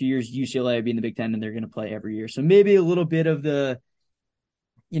these next 2 years, UCLA will be in the Big Ten and they're going to play every year. So maybe a little bit of the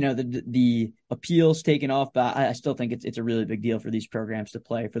appeals taken off, but I still think it's a really big deal for these programs to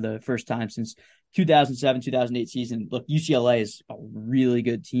play for the first time since 2007, 2008 season. Look, UCLA is a really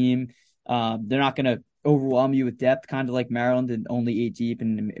good team. They're not going to overwhelm you with depth, kind of like Maryland, and only 8 deep,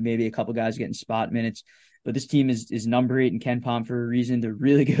 and maybe a couple guys getting spot minutes. But this team is number 8 in KenPom for a reason. They're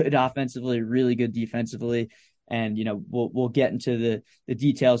really good offensively, really good defensively, and we'll get into the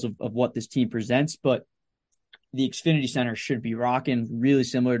details of what this team presents, but the Xfinity Center should be rocking, really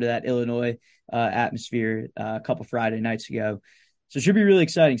similar to that Illinois atmosphere a couple Friday nights ago. So it should be really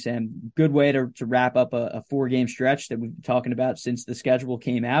exciting, Sam. Good way to wrap up a 4-game stretch that we've been talking about since the schedule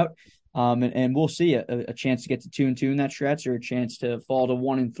came out. And we'll see a chance to get to 2-2 in that stretch, or a chance to fall to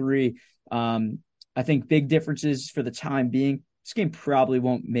 1-3. I think big differences for the time being. This game probably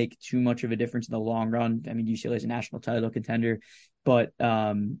won't make too much of a difference in the long run. I mean, UCLA is a national title contender, but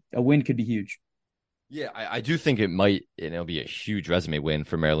a win could be huge. Yeah, I do think it might, and it'll be a huge resume win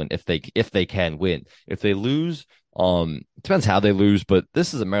for Maryland if they can win. If they lose, it depends how they lose, but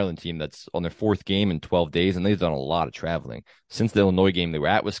this is a Maryland team that's on their 4th game in 12 days, and they've done a lot of traveling. Since the Illinois game, they were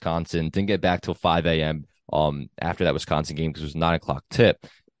at Wisconsin, didn't get back till 5 a.m. After that Wisconsin game because it was 9 o'clock tip.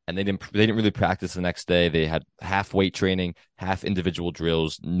 And they didn't really practice the next day. They had half weight training, half individual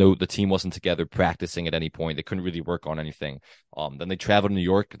drills. No, the team wasn't together practicing at any point. They couldn't really work on anything. Then they traveled to New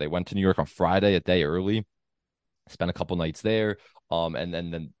York. They went to New York on Friday, a day early, spent a couple nights there. And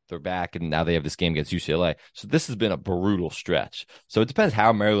then they're back, and now they have this game against UCLA. So this has been a brutal stretch. So it depends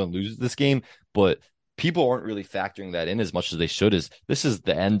how Maryland loses this game, but people aren't really factoring that in as much as they should. Is this is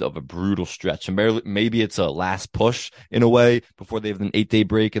the end of a brutal stretch, and maybe it's a last push in a way before they have an 8-day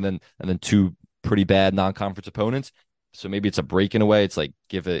break, and then 2 pretty bad non-conference opponents. So maybe it's a break in a way. It's like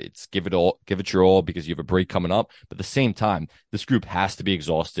give it your all because you have a break coming up. But at the same time, this group has to be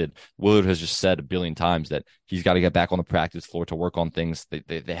exhausted. Willard has just said a billion times that he's got to get back on the practice floor to work on things.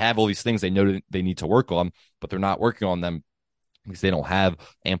 They have all these things they know that they need to work on, but they're not working on them because they don't have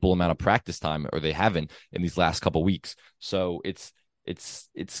ample amount of practice time, or they haven't in these last couple of weeks. So it's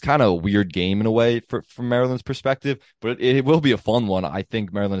kind of a weird game in a way from Maryland's perspective, but it will be a fun one. I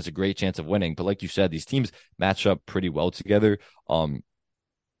think Maryland has a great chance of winning. But like you said, these teams match up pretty well together.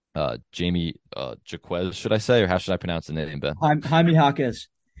 Jamie Jaquez, should I say, or how should I pronounce the name, Ben? Jaime Jaquez.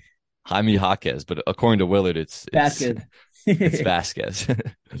 Jaime Jaquez, but according to Willard, it's Vasquez. It's Vasquez.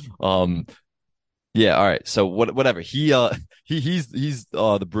 Yeah, all right. So whatever. He's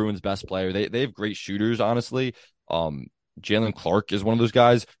the Bruins' best player. They have great shooters, honestly. Jalen Clark is one of those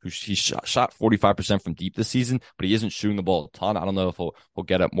guys who he shot 45% from deep this season, but he isn't shooting the ball a ton. I don't know if he'll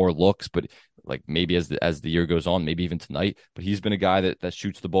get up more looks, but like maybe as the year goes on, maybe even tonight. But he's been a guy that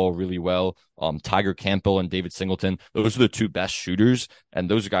shoots the ball really well. Tiger Campbell and David Singleton, those are the 2 best shooters, and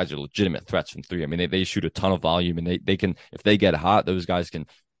those guys are legitimate threats from 3. I mean, they shoot a ton of volume, and they can, if they get hot, those guys can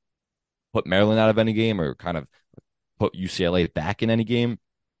put Maryland out of any game or kind of put UCLA back in any game.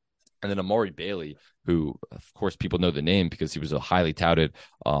 And then Amari Bailey, who, of course, people know the name because he was a highly touted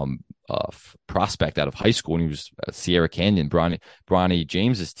prospect out of high school, and he was Sierra Canyon, Bronny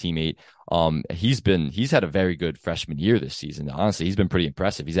James's teammate. He's had a very good freshman year this season. Honestly, he's been pretty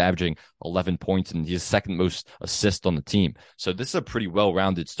impressive. He's averaging 11 points, and he's second most assists on the team. So this is a pretty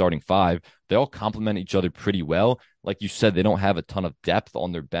well-rounded starting 5. They all complement each other pretty well. Like you said, they don't have a ton of depth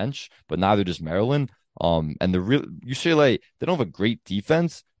on their bench, but neither does Maryland. And UCLA, they don't have a great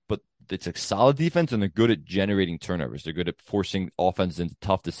defense, but it's a solid defense, and they're good at generating turnovers. They're good at forcing offenses into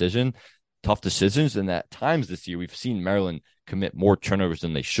tough decisions. And at times this year, we've seen Maryland commit more turnovers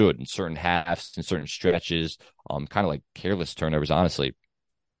than they should in certain halves and certain stretches, kind of like careless turnovers, honestly.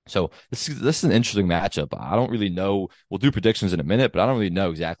 So this is an interesting matchup. I don't really know. We'll do predictions in a minute, but I don't really know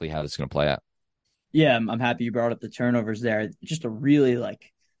exactly how this is going to play out. Yeah, I'm happy you brought up the turnovers there. Just a really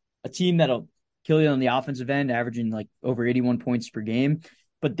a team that'll kill you on the offensive end, averaging over 81 points per game,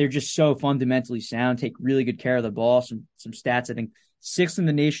 but they're just so fundamentally sound, take really good care of the ball. Some stats, I think 6th in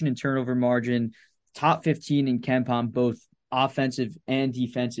the nation in turnover margin, top 15 in KenPom, both offensive and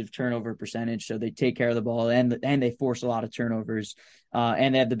defensive turnover percentage. So they take care of the ball and they force a lot of turnovers,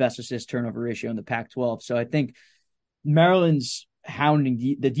 and they have the best assist turnover ratio in the Pac-12. So I think Maryland's hounding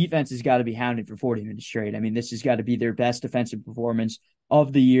the defense has got to be hounded for 40 minutes straight. I mean, this has got to be their best defensive performance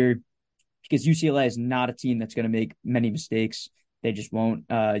of the year, because UCLA is not a team that's going to make many mistakes. They just won't.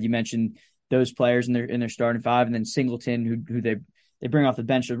 You mentioned those players in their starting 5, and then Singleton, who they bring off the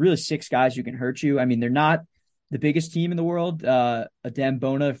bench. So really 6 guys who can hurt you. I mean, they're not the biggest team in the world. Adem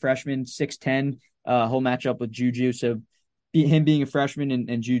Bona, freshman, 6'10", whole matchup with Juju. So him being a freshman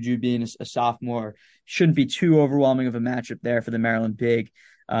and Juju being a sophomore shouldn't be too overwhelming of a matchup there for the Maryland big.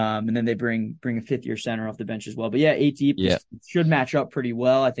 And then they bring a 5th-year center off the bench as well. But yeah, 8 deep should match up pretty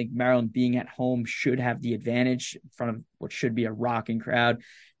well. I think Maryland being at home should have the advantage in front of what should be a rocking crowd.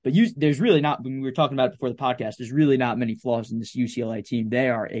 But there's really not, when we were talking about it before the podcast, there's really not many flaws in this UCLA team. They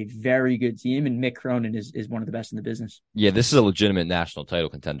are a very good team, and Mick Cronin is one of the best in the business. Yeah, this is a legitimate national title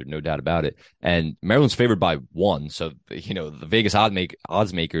contender, no doubt about it. And Maryland's favored by 1. So, the Vegas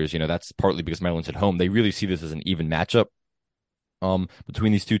odds makers, that's partly because Maryland's at home. They really see this as an even matchup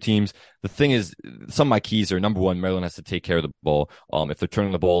between these two teams. The thing is, some of my keys are, number one, Maryland has to take care of the ball. If they're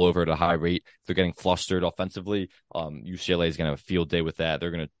turning the ball over at a high rate, if they're getting flustered offensively, UCLA is going to have a field day with that.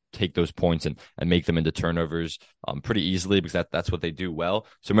 They're going to take those points and make them into turnovers pretty easily, because that's what they do well.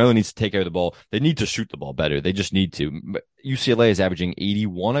 So Maryland needs to take care of the ball. They need to shoot the ball better. They just need to. UCLA is averaging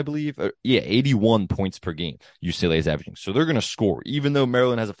 81, I believe. 81 points per game UCLA is averaging. So they're going to score, even though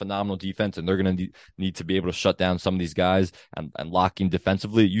Maryland has a phenomenal defense, and they're going to need to be able to shut down some of these guys and lock in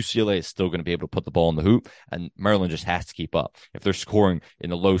defensively. UCLA is still going to be able to put the ball in the hoop, and Maryland just has to keep up. If they're scoring in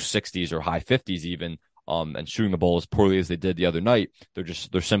the low 60s or high 50s even, and shooting the ball as poorly as they did the other night,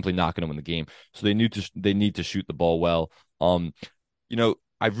 they're simply not going to win the game. So they need to shoot the ball well.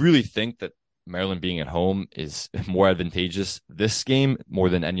 I really think that Maryland being at home is more advantageous this game more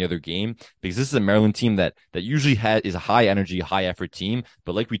than any other game, because this is a Maryland team that usually is a high energy, high effort team.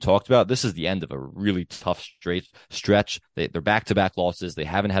 But like we talked about, this is the end of a really tough stretch. They're back-to-back losses. They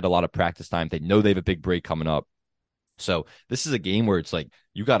haven't had a lot of practice time. They know they have a big break coming up. So this is a game where it's like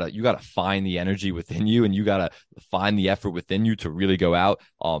you gotta find the energy within you, and you gotta find the effort within you to really go out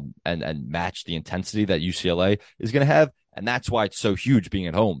and match the intensity that UCLA is gonna have. And that's why it's so huge being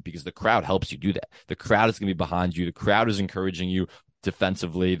at home, because the crowd helps you do that. The crowd is gonna be behind you. The crowd is encouraging you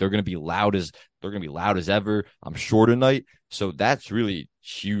defensively. They're gonna be loud as ever, I'm sure, tonight. So that's really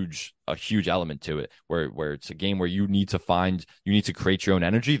a huge element to it, where it's a game where you need to create your own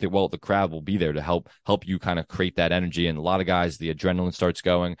energy. The crowd will be there to help you kind of create that energy. And a lot of guys, the adrenaline starts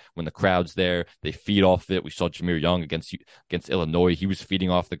going when the crowd's there. They feed off it. We saw Jahmir Young against Illinois. He was feeding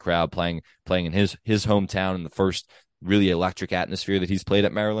off the crowd, playing in his hometown in the first really electric atmosphere that he's played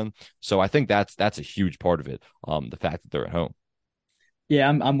at Maryland. So I think that's a huge part of it. The fact that they're at home. Yeah,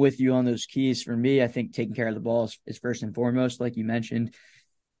 I'm with you on those keys. For me, I think taking care of the ball is first and foremost, like you mentioned.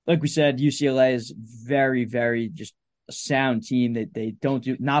 Like we said, UCLA is very, very just a sound team that they don't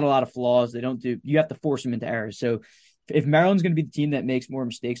do, not a lot of flaws. You have to force them into errors. So if Maryland's going to be the team that makes more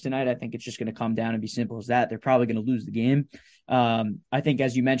mistakes tonight, I think it's just going to come down and be simple as that. They're probably going to lose the game. I think,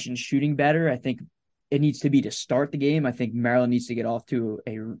 as you mentioned, shooting better. I think it needs to be to start the game. I think Maryland needs to get off to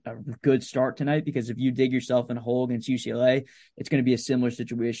a good start tonight, because if you dig yourself in a hole against UCLA, it's going to be a similar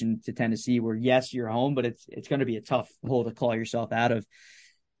situation to Tennessee, where yes, you're home, but it's going to be a tough hole to claw yourself out of.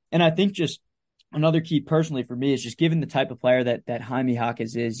 And I think just another key personally for me is just given the type of player that Jaime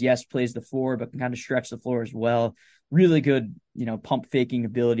Jaquez is, yes, plays the floor, but can kind of stretch the floor as well. Really good, pump faking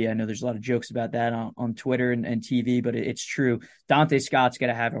ability. I know there's a lot of jokes about that on Twitter and TV, but it's true. Dante Scott's got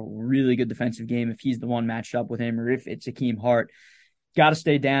to have a really good defensive game if he's the one matched up with him, or if it's Akeem Hart. Got to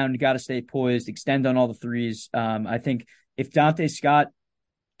stay down, got to stay poised, extend on all the threes. I think if Dante Scott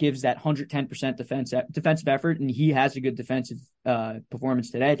gives that 110% defensive effort, and he has a good defensive performance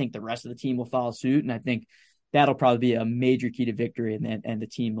today, I think the rest of the team will follow suit, and I think that'll probably be a major key to victory, and the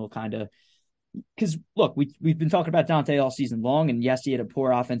team will kind of, because look, we've been talking about Dante all season long, and yes, he had a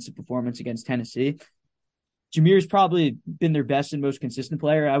poor offensive performance against Tennessee. Jahmir's probably been their best and most consistent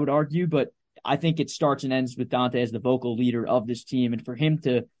player, I would argue, but I think it starts and ends with Dante as the vocal leader of this team, and for him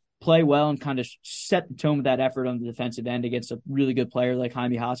to play well and kind of set the tone with that effort on the defensive end against a really good player like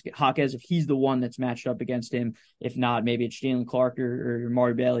Jaime Jaquez, if he's the one that's matched up against him. If not, maybe it's Jalen Clark or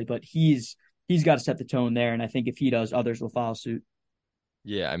Mari Bailey, but he's got to set the tone there, and I think if he does, others will follow suit.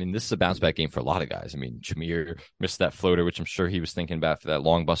 Yeah, I mean, this is a bounce back game for a lot of guys. I mean, Jahmir missed that floater, which I'm sure he was thinking about for that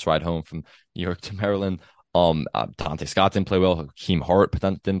long bus ride home from New York to Maryland. Dante Scott didn't play well. Akeem Hart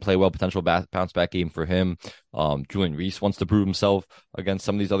didn't play well. Potential bounce back game for him. Julian Reese wants to prove himself against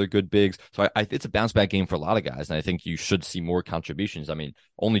some of these other good bigs. So it's a bounce back game for a lot of guys, and I think you should see more contributions. I mean,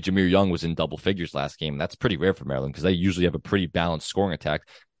 only Jahmir Young was in double figures last game. That's pretty rare for Maryland, because they usually have a pretty balanced scoring attack.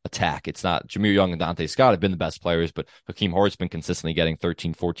 It's not Jahmir Young and Dante Scott have been the best players, but Akeem Hart's been consistently getting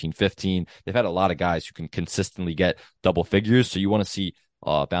 13, 14, 15. They've had a lot of guys who can consistently get double figures. So you want to see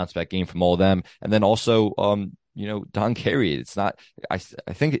bounce back game from all of them. And then also, Don Carey, it's not, I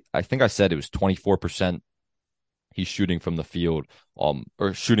think I said it was 24% he's shooting from the field,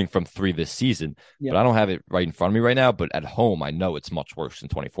 or shooting from three this season. Yep. But I don't have it right in front of me right now, but at home, I know it's much worse than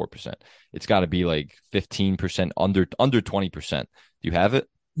 24%. It's got to be like 15%, under 20%. Do you have it?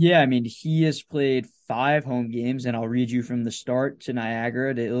 Yeah, I mean, he has played 5 home games, and I'll read you from the start to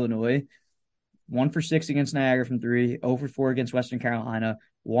Niagara to Illinois. 1 for 6 against Niagara from 3, 0 for 4 against Western Carolina,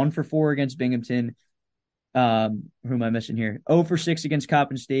 1 for 4 against Binghamton, Who am I missing here? 0 for 6 against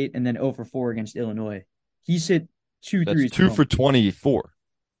Coppin State, and then 0 for 4 against Illinois. He's hit two That's threes at two home. for 24,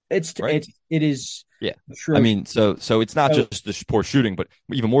 right? It is Yeah. I atrocious. mean, so it's not So just the poor shooting, but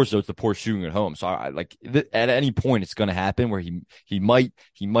even more so, it's the poor shooting at home. So I like at any point it's going to happen where he might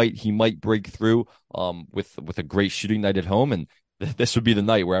break through with a great shooting night at home, and this would be the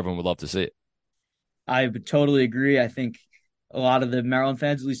night where everyone would love to see it. I would totally agree. I think a lot of the Maryland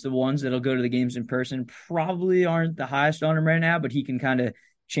fans, at least the ones that'll go to the games in person, probably aren't the highest on him right now, but he can kind of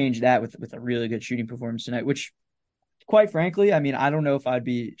change that with a really good shooting performance tonight, which quite frankly, I mean, I don't know if I'd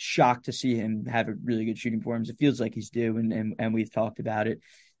be shocked to see him have a really good shooting performance. It feels like he's due, and we've talked about it.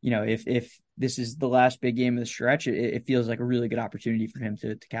 If this is the last big game of the stretch, it feels like a really good opportunity for him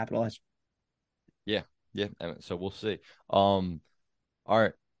to capitalize. Yeah, yeah. So we'll see. All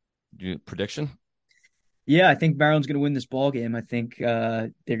right. Prediction? Yeah, I think Maryland's going to win this ball game. I think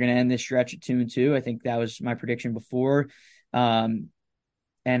they're going to end this stretch at 2-2. I think that was my prediction before. Um,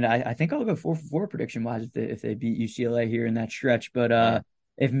 And I think I'll go 4 for 4 prediction wise if they beat UCLA here in that stretch. But All right.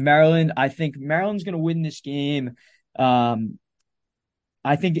 if Maryland, I think Maryland's going to win this game. Um,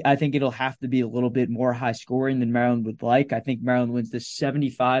 I think it'll have to be a little bit more high scoring than Maryland would like. I think Maryland wins this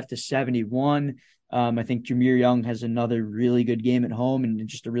 75-71. I think Jameer Young has another really good game at home and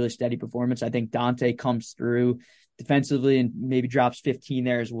just a really steady performance. I think Dante comes through defensively and maybe drops 15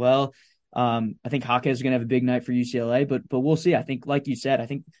 there as well. I think Haka is going to have a big night for UCLA, but we'll see. I think, like you said, I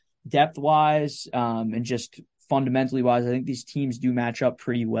think depth wise and just fundamentally wise, I think these teams do match up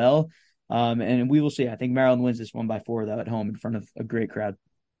pretty well. And we will see. I think Maryland wins this one by 4 though at home in front of a great crowd.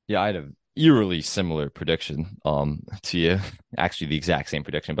 Yeah, I had a eerily similar prediction to you. Actually, the exact same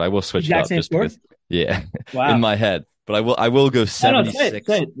prediction, but I will switch it Exact up same just score. because, yeah, in Wow. my head. But I will go No, no, say it, 76.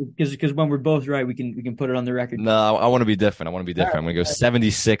 say it, because when we're both right, we can put it on the record. No, I want to be different. I want to be All different. I'm going to go right.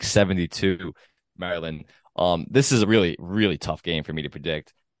 76-72 Maryland. This is a really, really tough game for me to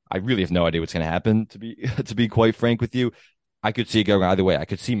predict. I really have no idea what's going to happen, to be to be quite frank with you. I could see it going either way. I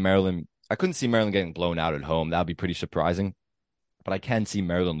could see Maryland. I couldn't see Maryland getting blown out at home. That would be pretty surprising. But I can see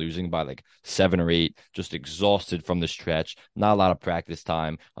Maryland losing by like 7 or 8, just exhausted from the stretch. Not a lot of practice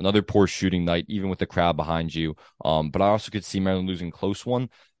time. Another poor shooting night, even with the crowd behind you. But I also could see Maryland losing a close one.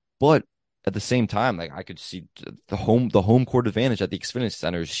 But at the same time, like I could see the home court advantage at the Xfinity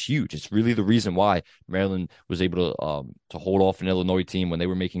Center is huge. It's really the reason why Maryland was able to hold off an Illinois team when they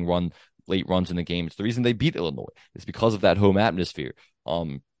were making late runs in the game. It's the reason they beat Illinois. It's because of that home atmosphere.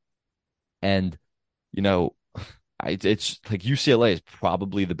 And you know, it's like UCLA is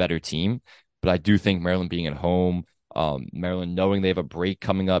probably the better team, but I do think Maryland being at home, Maryland knowing they have a break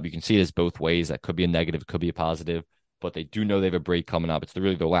coming up, you can see it as both ways. That could be a negative, could be a positive, but they do know they have a break coming up. It's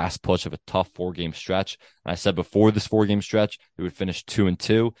really the last push of a tough 4-game stretch. And I said before this 4-game stretch, it would finish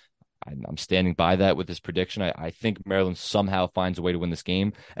 2-2. I'm standing by that with this prediction. I think Maryland somehow finds a way to win this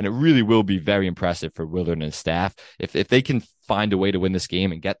game, and it really will be very impressive for Willard and his staff if they can find a way to win this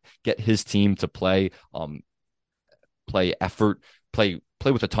game and get his team to play effort, play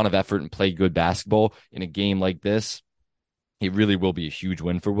with a ton of effort and play good basketball in a game like this. It really will be a huge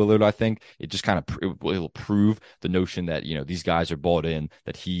win for Willard. I think it just kind of it will prove the notion that these guys are bought in,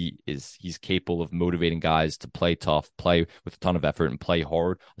 that he's capable of motivating guys to play tough, play with a ton of effort, and play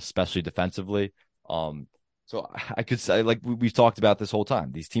hard, especially defensively. So I could say, like we've talked about this whole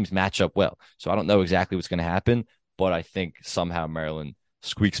time, these teams match up well. So I don't know exactly what's going to happen, but I think somehow Maryland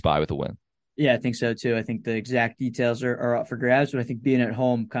squeaks by with a win. Yeah, I think so too. I think the exact details are up for grabs, but I think being at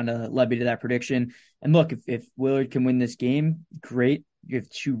home kind of led me to that prediction. And look, if Willard can win this game, great. You have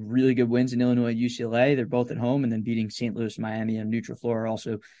 2 really good wins in Illinois and UCLA. They're both at home, and then beating St. Louis, Miami, and neutral floor are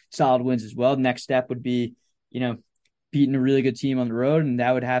also solid wins as well. Next step would be, beating a really good team on the road, and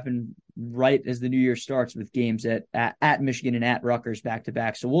that would happen right as the new year starts with games at Michigan and at Rutgers back to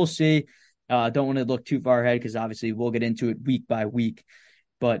back. So we'll see. Don't want to look too far ahead because obviously we'll get into it week by week.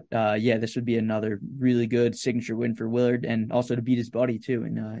 But yeah, this would be another really good signature win for Willard, and also to beat his buddy too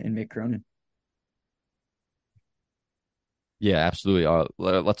in Mick Cronin. Yeah, absolutely.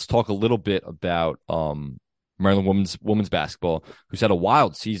 Let's talk a little bit about Maryland women's basketball, who's had a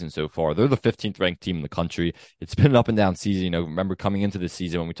wild season so far. They're the 15th ranked team in the country. It's been an up and down season. Remember coming into this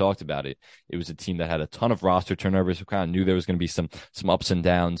season when we talked about it, it was a team that had a ton of roster turnovers. We kind of knew there was going to be some ups and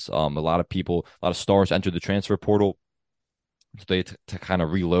downs. A lot of stars entered the transfer portal. So they to kind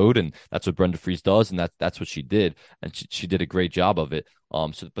of reload, and that's what Brenda Fries does, and that's what she did, and she did a great job of it.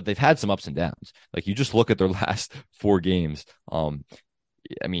 But they've had some ups and downs. Like you just look at their last 4 games. I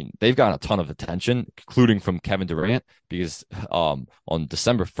mean, they've gotten a ton of attention, including from Kevin Durant, because on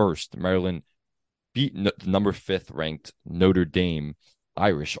December 1st, Maryland beat the number 5th ranked Notre Dame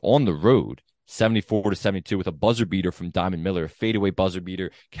Irish on the road, 74-72 with a buzzer beater from Diamond Miller, a fadeaway buzzer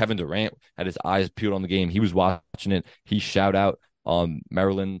beater. Kevin Durant had his eyes peeled on the game. He was watching it. He shout out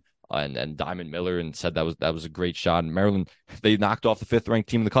Maryland and Diamond Miller and said that was a great shot. And Maryland, they knocked off the 5th ranked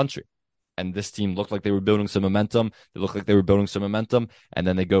team in the country. And this team looked like they were building some momentum. And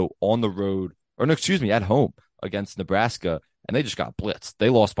then they go on the road, or no, excuse me, at home against Nebraska, and they just got blitzed. They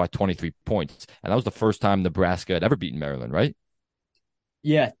lost by 23 points. And that was the first time Nebraska had ever beaten Maryland, right?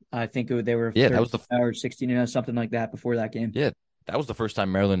 Yeah, I think they were Yeah, that was the or 16, something like that before that game. Yeah, that was the first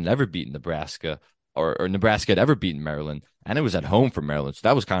time Maryland had ever beaten Nebraska, or Nebraska had ever beaten Maryland, and it was at home for Maryland. So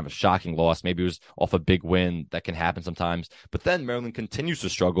that was kind of a shocking loss. Maybe it was off a big win. That can happen sometimes. But then Maryland continues to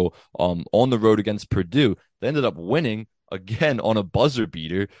struggle on the road against Purdue. They ended up winning again on a buzzer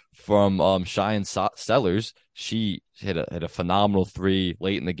beater from Cheyenne Sellers. She hit a phenomenal 3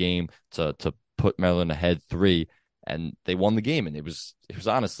 late in the game to put Maryland ahead 3. And they won the game, and it was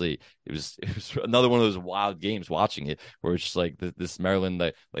honestly another one of those wild games watching it, where it's just like this Maryland,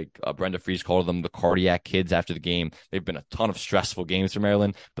 Brenda Fries called them the cardiac kids after the game. They've been a ton of stressful games for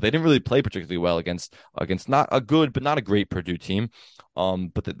Maryland, but they didn't really play particularly well against not a good but not a great Purdue team.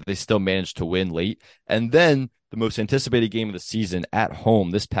 But they still managed to win late, and then the most anticipated game of the season at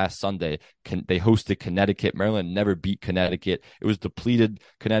home this past Sunday. They hosted Connecticut. Maryland never beat Connecticut. It was a depleted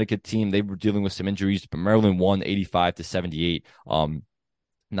Connecticut team. They were dealing with some injuries, but Maryland won 85-78,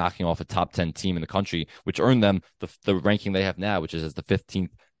 knocking off a top 10 team in the country, which earned them the ranking they have now, which is as the 15th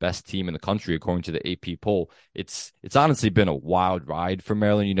best team in the country according to the AP poll. It's honestly been a wild ride for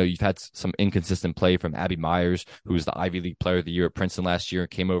Maryland. You know, you've had some inconsistent play from Abby Myers, who was the Ivy League Player of the Year at Princeton last year and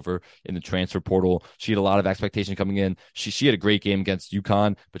came over in the transfer portal. She had a lot of expectation coming in. She had a great game against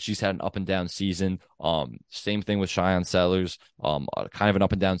UConn, but she's had an up and down season. Same thing with Cheyenne Sellers, kind of an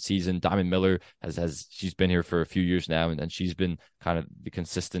up and down season. Diamond Miller she's been here for a few years now, and she's been kind of the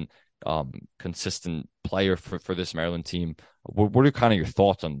consistent player for this Maryland team. What are kind of your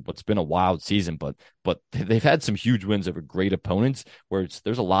thoughts on what's been a wild season, but they've had some huge wins over great opponents, where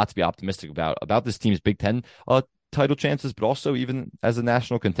there's a lot to be optimistic about this team's Big Ten title chances, but also even as a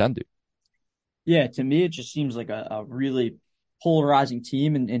national contender. Yeah, to me, it just seems like a really polarizing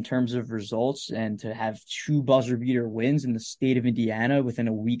team in terms of results, and to have 2 buzzer beater wins in the state of Indiana within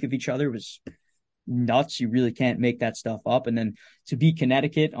a week of each other was nuts. You really can't make that stuff up. And then to beat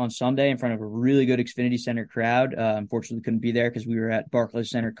Connecticut on Sunday in front of a really good Xfinity Center crowd. Unfortunately, couldn't be there because we were at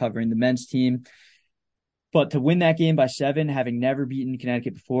Barclays Center covering the men's team. But to win that game by 7, having never beaten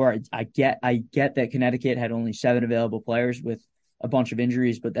Connecticut before, I get that Connecticut had only 7 available players with a bunch of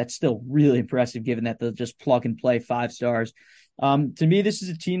injuries, but that's still really impressive given that they'll just plug and play 5 stars. To me, this is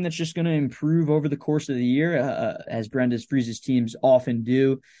a team that's just going to improve over the course of the year, as Brenda Fries' teams often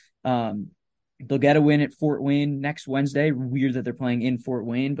do. They'll get a win at Fort Wayne next Wednesday. Weird that they're playing in Fort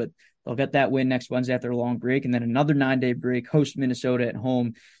Wayne, but they'll get that win next Wednesday after a long break, and then another 9-day break, host Minnesota at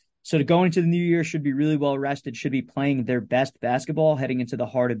home. So to go into the new year, should be really well rested, should be playing their best basketball heading into the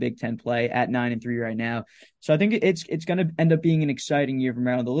heart of Big Ten play at 9-3 right now. So I think it's going to end up being an exciting year for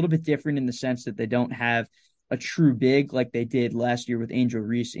Maryland, a little bit different in the sense that they don't have a true big like they did last year with Angel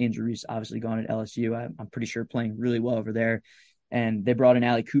Reese. Angel Reese obviously gone at LSU. I'm pretty sure playing really well over there. And they brought in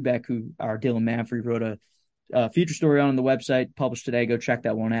Ali Kubek, who our Dylan Manfrey wrote a feature story on the website, published today. Go check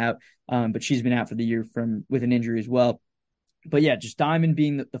that one out. But she's been out for the year with an injury as well. But yeah, just Diamond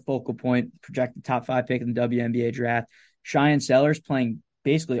being the focal point, projected top 5 pick in the WNBA draft. Cheyenne Sellers playing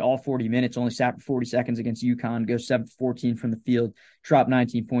basically all 40 minutes, only sat for 40 seconds against UConn, goes 7-14 from the field, dropped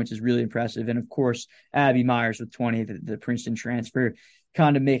 19 points, is really impressive. And of course, Abby Myers with 20, the Princeton transfer,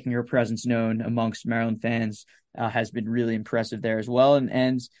 kind of making her presence known amongst Maryland fans, has been really impressive there as well.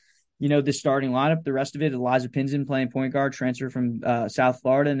 And you know, the starting lineup, the rest of it, Eliza Pinson playing point guard, transfer from South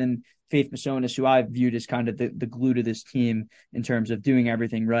Florida, and then Faith Massonis, who I viewed as kind of the glue to this team in terms of doing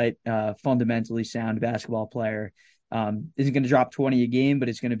everything right, fundamentally sound basketball player. Isn't going to drop 20 a game, but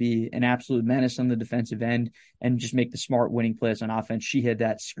it's going to be an absolute menace on the defensive end and just make the smart winning plays on offense. She had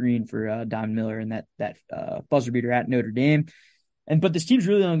that screen for Diamond Miller and that buzzer beater at Notre Dame. But this team's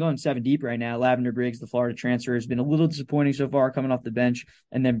really only going 7 deep right now. Lavender Briggs, the Florida transfer, has been a little disappointing so far coming off the bench.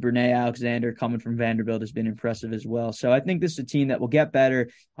 And then Brene Alexander coming from Vanderbilt has been impressive as well. So I think this is a team that will get better.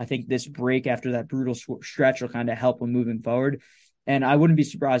 I think this break after that brutal stretch will kind of help them moving forward. And I wouldn't be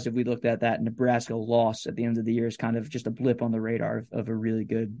surprised if we looked at that Nebraska loss at the end of the year as kind of just a blip on the radar of a really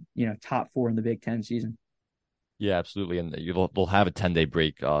good, top 4 in the Big Ten season. Yeah, absolutely. And they'll have a 10-day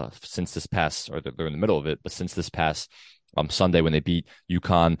break since this past, or they're in the middle of it, but since this past Sunday when they beat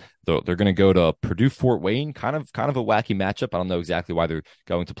UConn, they're going to go to Purdue Fort Wayne, kind of a wacky matchup. I don't know exactly why they're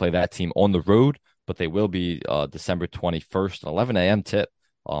going to play that team on the road, but they will be December 21st, an 11 a.m. tip.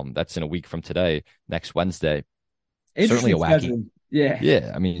 That's in a week from today, next Wednesday. Certainly a Interesting wacky. schedule. Yeah.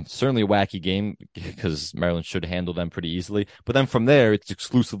 Yeah, I mean, certainly a wacky game because Maryland should handle them pretty easily. But then from there, it's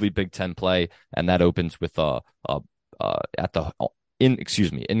exclusively Big Ten play, and that opens with at the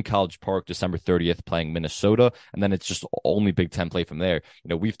in College Park, December 30th, playing Minnesota, and then it's just only Big Ten play from there.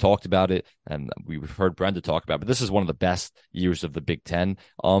 We've talked about it, and we've heard Brenda talk about it, but this is one of the best years of the Big Ten.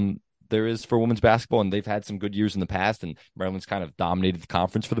 There is for women's basketball, and they've had some good years in the past, and Maryland's kind of dominated the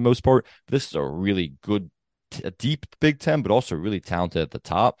conference for the most part. But this is a really good a deep Big Ten, but also really talented at the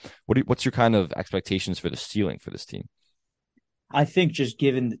top. What's your kind of expectations for the ceiling for this team? I think just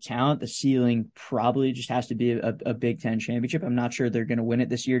given the talent, the ceiling probably just has to be a Big Ten championship. I'm not sure they're going to win it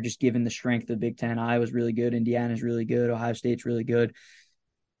this year, just given the strength of the Big Ten. Iowa's really good. Indiana's really good. Ohio State's really good.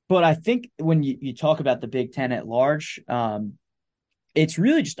 But I think when you talk about the Big Ten at large, it's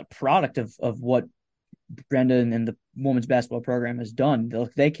really just a product of what Brendan and the women's basketball program has done.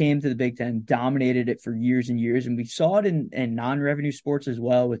 Look, they came to the Big Ten, dominated it for years and years, and we saw it in non-revenue sports as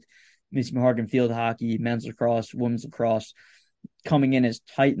well with Missy Harden field hockey, men's lacrosse, women's lacrosse coming in as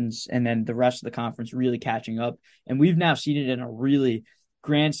titans, and then the rest of the conference really catching up. And we've now seen it in a really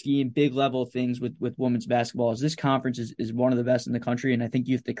grand scheme, big level of things with women's basketball. As this conference is one of the best in the country, and I think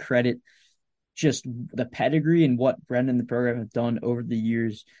you have to credit just the pedigree and what Brendan and the program have done over the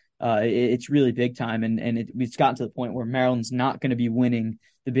years. It's really big time, and it's gotten to the point where Maryland's not going to be winning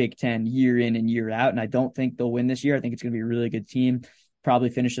the Big Ten year in and year out, and I don't think they'll win this year. I think it's going to be a really good team, probably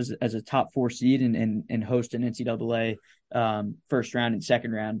finish as a top 4 seed and host an NCAA first round and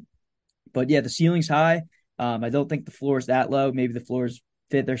second round. But yeah, the ceiling's high. I don't think the floor is that low. Maybe the floor's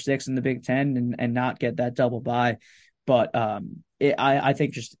 5th or 6th in the Big Ten and not get that double bye. But I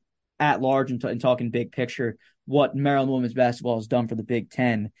think just at large and talking big picture, what Maryland women's basketball has done for the Big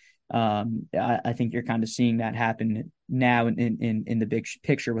Ten, I think you're kind of seeing that happen now in the big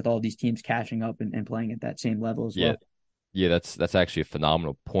picture with all these teams catching up and playing at that same level as well. Yeah, that's actually a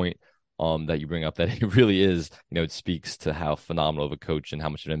phenomenal point that you bring up. That it really is, it speaks to how phenomenal of a coach and how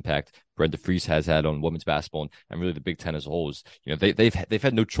much of an impact Brenda Frese has had on women's basketball and really the Big Ten as a whole. Is, they've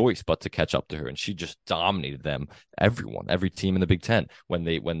had no choice but to catch up to her, and she just dominated them. Every team in the Big Ten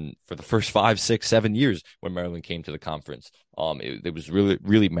when for the first 5, 6, 7 years when Maryland came to the conference, it was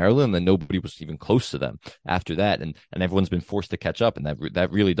really Maryland, and nobody was even close to them after that, and everyone's been forced to catch up, and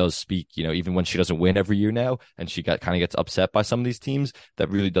that really does speak. Even when she doesn't win every year now, and she kind of gets upset by some of these teams, that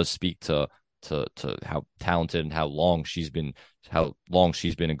really does speak to how talented and how long she's been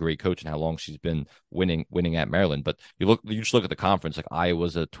a great coach and how long she's been winning at Maryland. But you just look at the conference, like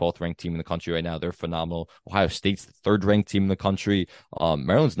Iowa's a 12th ranked team in the country right now. They're phenomenal. Ohio State's the 3rd ranked team in the country.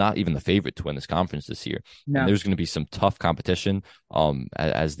 Maryland's not even the favorite to win this conference this year. No. And there's going to be some tough competition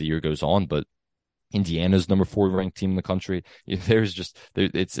as the year goes on, but Indiana's number 4 ranked team in the country.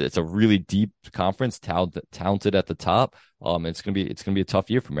 It's a really deep conference, talented at the top. It's gonna be a tough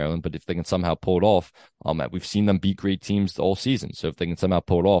year for Maryland, but if they can somehow pull it off, we've seen them beat great teams all season. So if they can somehow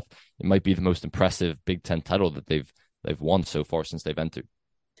pull it off, it might be the most impressive Big Ten title that they've won so far since they've entered.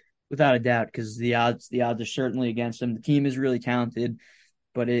 Without a doubt, because the odds are certainly against them. The team is really talented,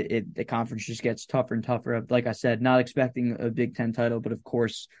 but the conference just gets tougher and tougher. Like I said, not expecting a Big Ten title, but of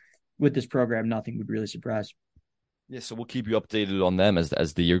course, with this program, nothing would really surprise. Yeah, so we'll keep you updated on them as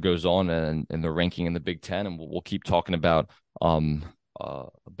the year goes on and their ranking in the Big Ten, and we'll keep talking about Maryland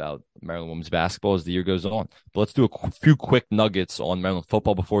women's basketball as the year goes on. But let's do a few quick nuggets on Maryland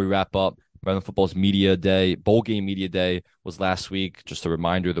football before we wrap up. Maryland football's media day, bowl game media day was last week. Just a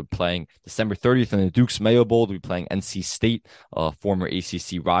reminder, they're playing December 30th in the Duke's Mayo Bowl. They'll be playing NC State, a former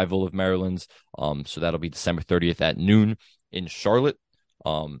ACC rival of Maryland's. So that'll be December 30th at noon in Charlotte.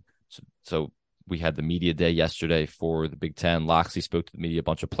 So we had the media day yesterday for the Big Ten. Loxley spoke to the media. A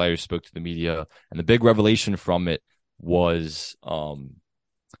bunch of players spoke to the media. And the big revelation from it was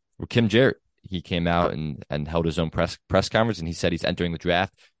Rakim Jarrett. He came out and held his own press conference, and he said he's entering the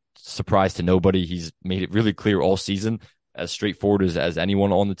draft. Surprise to nobody. He's made it really clear all season, as straightforward as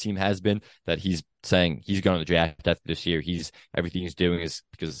anyone on the team has been, that he's saying he's going to the draft after this year. Everything he's doing is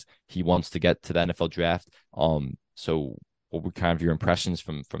because he wants to get to the NFL draft. So what were kind of your impressions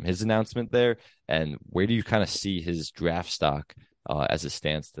from his announcement there, and where do you kind of see his draft stock as it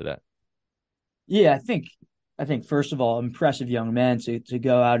stands today? Yeah, I think first of all, impressive young man to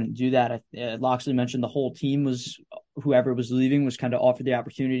go out and do that. Loxley mentioned the whole team whoever was leaving was kind of offered the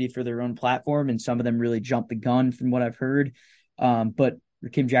opportunity for their own platform, and some of them really jumped the gun from what I've heard. But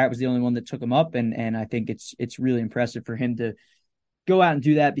Rakim Jarrett was the only one that took him up, and I think it's really impressive for him to go out and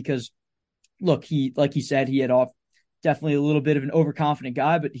do that because, look, like he said, he had definitely a little bit of an overconfident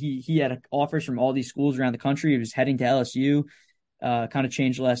guy, but he had offers from all these schools around the country. He was heading to LSU. kind of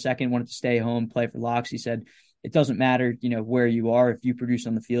changed the last second, wanted to stay home, play for Locks. He said, it doesn't matter, where you are. If you produce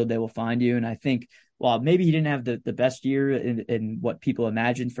on the field, they will find you. And I think, well, maybe he didn't have the best year in what people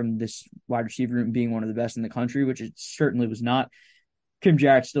imagined from this wide receiver room being one of the best in the country, which it certainly was not. Kim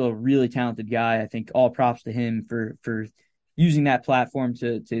Jarrett's still a really talented guy. I think all props to him for using that platform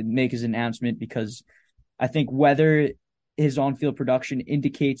to make his announcement, because I think whether his on-field production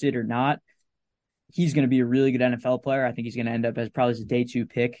indicates it or not, he's going to be a really good NFL player. I think he's going to end up as probably as a day 2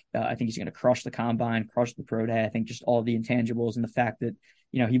 pick. I think he's going to crush the combine, crush the pro day. I think just all the intangibles and the fact that,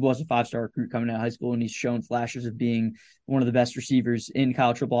 he was a 5-star recruit coming out of high school, and he's shown flashes of being one of the best receivers in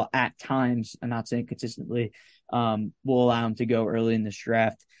college football at times. I'm not saying consistently, will allow him to go early in this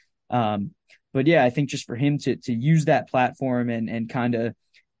draft. But yeah, I think just for him to use that platform and kind of,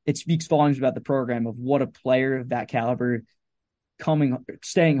 it speaks volumes about the program of what a player of that caliber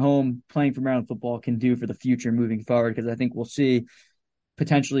staying home, playing for Maryland football can do for the future moving forward. Because I think we'll see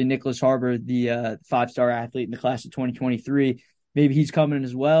potentially Nicholas Harbor, the 5-star athlete in the class of 2023. Maybe he's coming in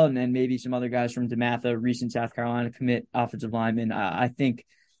as well. And then maybe some other guys from DeMatha, recent South Carolina commit offensive lineman. I think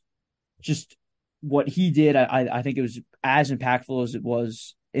just what he did, I think it was as impactful as it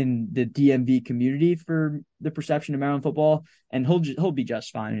was in the DMV community for the perception of Maryland football. And he'll be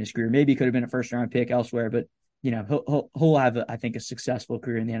just fine in his career. Maybe he could have been a first-round pick elsewhere, but he'll have, I think, a successful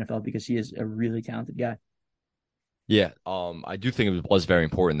career in the NFL because he is a really talented guy. Yeah, I do think it was very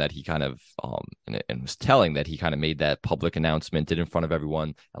important that he kind of, and was telling that he kind of made that public announcement, did in front of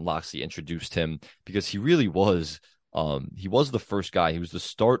everyone, and Locksley introduced him, because he really was, he was the first guy. He was the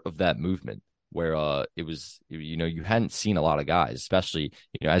start of that movement where it was, you hadn't seen a lot of guys, especially,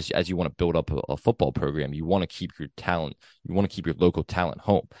 as you want to build up a football program, you want to keep your talent, you want to keep your local talent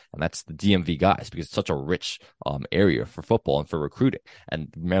home. And that's the DMV guys, because it's such a rich area for football and for recruiting.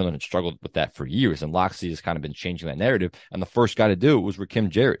 And Maryland had struggled with that for years. And Locksley has kind of been changing that narrative. And the first guy to do it was Rakim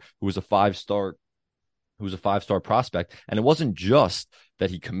Jarrett, who was a 5-star prospect. And it wasn't just that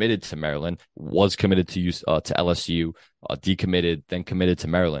he committed to Maryland, was committed to LSU, decommitted, then committed to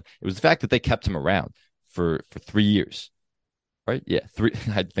Maryland. It was the fact that they kept him around for 3 years, right? Yeah, 3. I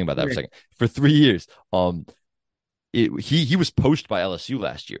had to think about that for a second. For 3 years, he was poached by LSU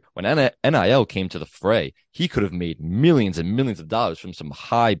last year. When NIL came to the fray, he could have made millions and millions of dollars from some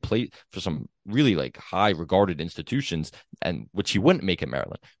for some really like high regarded institutions, and which he wouldn't make at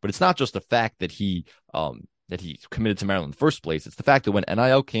Maryland. But it's not just the fact that he committed to Maryland in the first place. It's the fact that when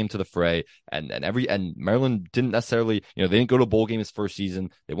NIL came to the fray and Maryland didn't necessarily, they didn't go to a bowl game his first season.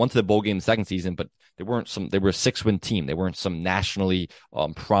 They went to the bowl game the second season, but they were a 6-win team. They weren't some nationally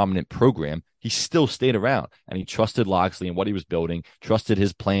prominent program. He still stayed around, and he trusted Locksley and what he was building, trusted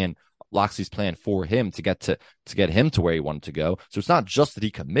his plan, Locksley's plan for him to get him to where he wanted to go. So it's not just that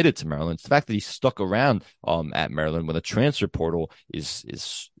he committed to Maryland; it's the fact that he stuck around at Maryland when the transfer portal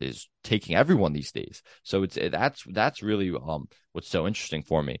is taking everyone these days. So that's really what's so interesting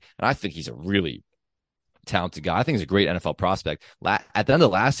for me, and I think he's a really talented guy. I think he's a great NFL prospect. At the end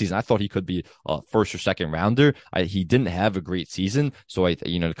of last season, I thought he could be a first or second rounder. He didn't have a great season, so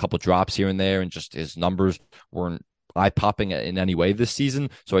a couple drops here and there, and just his numbers weren't eye-popping in any way this season.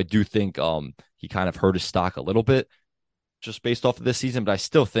 So I do think he kind of hurt his stock a little bit just based off of this season, but I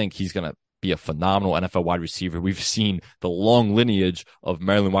still think he's going to be a phenomenal NFL wide receiver. We've seen the long lineage of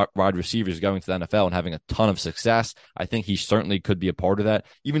Maryland wide receivers going to the NFL and having a ton of success. I think he certainly could be a part of that.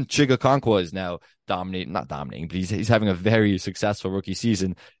 Even Chig Okonkwo is now not dominating, but he's having a very successful rookie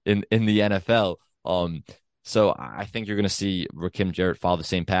season in the NFL. So I think you're going to see Rakim Jarrett follow the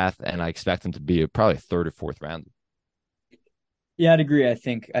same path, and I expect him to be probably a 3rd or 4th round. Yeah, I'd agree. I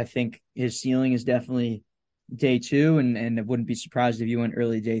think his ceiling is definitely day 2, and I wouldn't be surprised if you went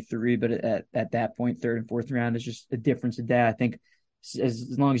early day 3. But at that point, 3rd and 4th round is just a difference a day. I think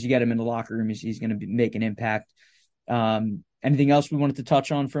as long as you get him in the locker room, he's going to make an impact. Anything else we wanted to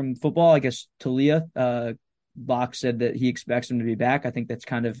touch on from football? I guess Talia, Bach said that he expects him to be back. I think that's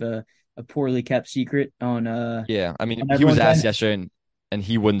kind of a poorly kept secret on. Yeah, I mean, he was asked yesterday, and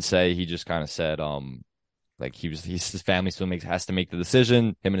he wouldn't say. He just kind of said, like his family still has to make the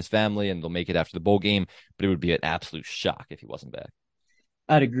decision, him and his family, and they'll make it after the bowl game. But it would be an absolute shock if he wasn't back.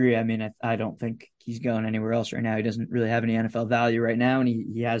 I'd agree. I mean, I don't think he's going anywhere else right now. He doesn't really have any NFL value right now, and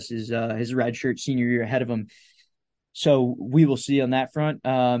he has his redshirt senior year ahead of him. So we will see on that front.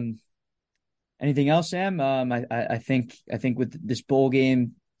 Anything else, Sam? I think with this bowl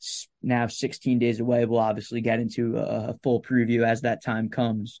game now 16 days away, we'll obviously get into a full preview as that time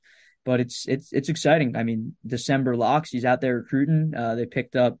comes. But it's exciting. I mean, December locks. He's out there recruiting. They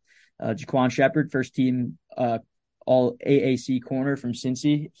picked up Jaquan Shepard, first team all AAC corner from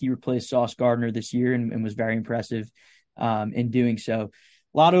Cincy. He replaced Sauce Gardner this year and was very impressive. in doing so.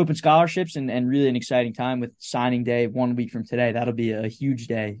 A lot of open scholarships and really an exciting time with signing day 1 week from today. That'll be a huge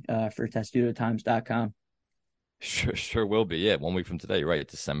day for TestudoTimes.com. Sure will be. Yeah, 1 week from today, right?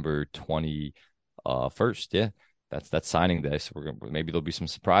 December 21st. Yeah, that's signing day. So maybe there'll be some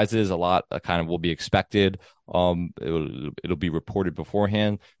surprises. A lot kind of will be expected. It'll be reported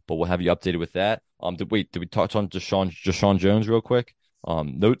beforehand, but we'll have you updated with that. Did we touch on Deshaun Jones real quick?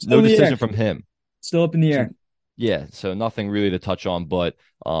 No decision from him. Still up in the air. Yeah, so nothing really to touch on, but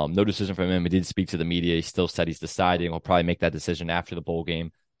no decision from him. He did speak to the media. He still said he's deciding. He'll probably make that decision after the bowl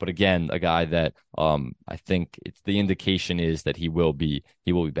game. But again, a guy that I think the indication is that he will be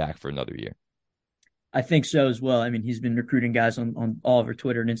back for another year. I think so as well. I mean, he's been recruiting guys on all over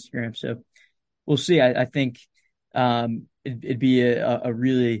Twitter and Instagram, so we'll see. I think it'd be a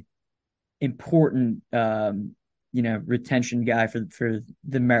really important retention guy for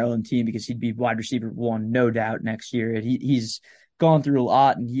the Maryland team, because he'd be wide receiver 1, no doubt, next year. He's gone through a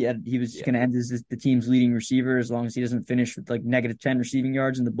lot, and he was going to end as the team's leading receiver as long as he doesn't finish with like -10 receiving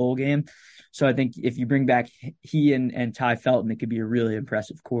yards in the bowl game. So I think if you bring back he and Ty Felton, it could be a really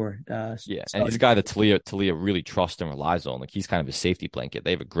impressive core. And he's a guy that Talia really trusts and relies on. Like, he's kind of a safety blanket.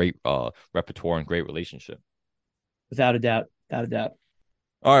 They have a great repertoire and great relationship. Without a doubt.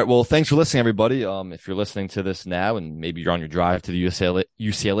 All right. Well, thanks for listening, everybody. If you're listening to this now and maybe you're on your drive to the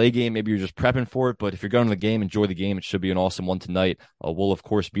UCLA game, maybe you're just prepping for it, but if you're going to the game, enjoy the game. It should be an awesome one tonight. We'll, of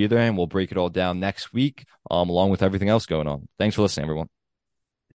course, be there, and we'll break it all down next week, along with everything else going on. Thanks for listening, everyone.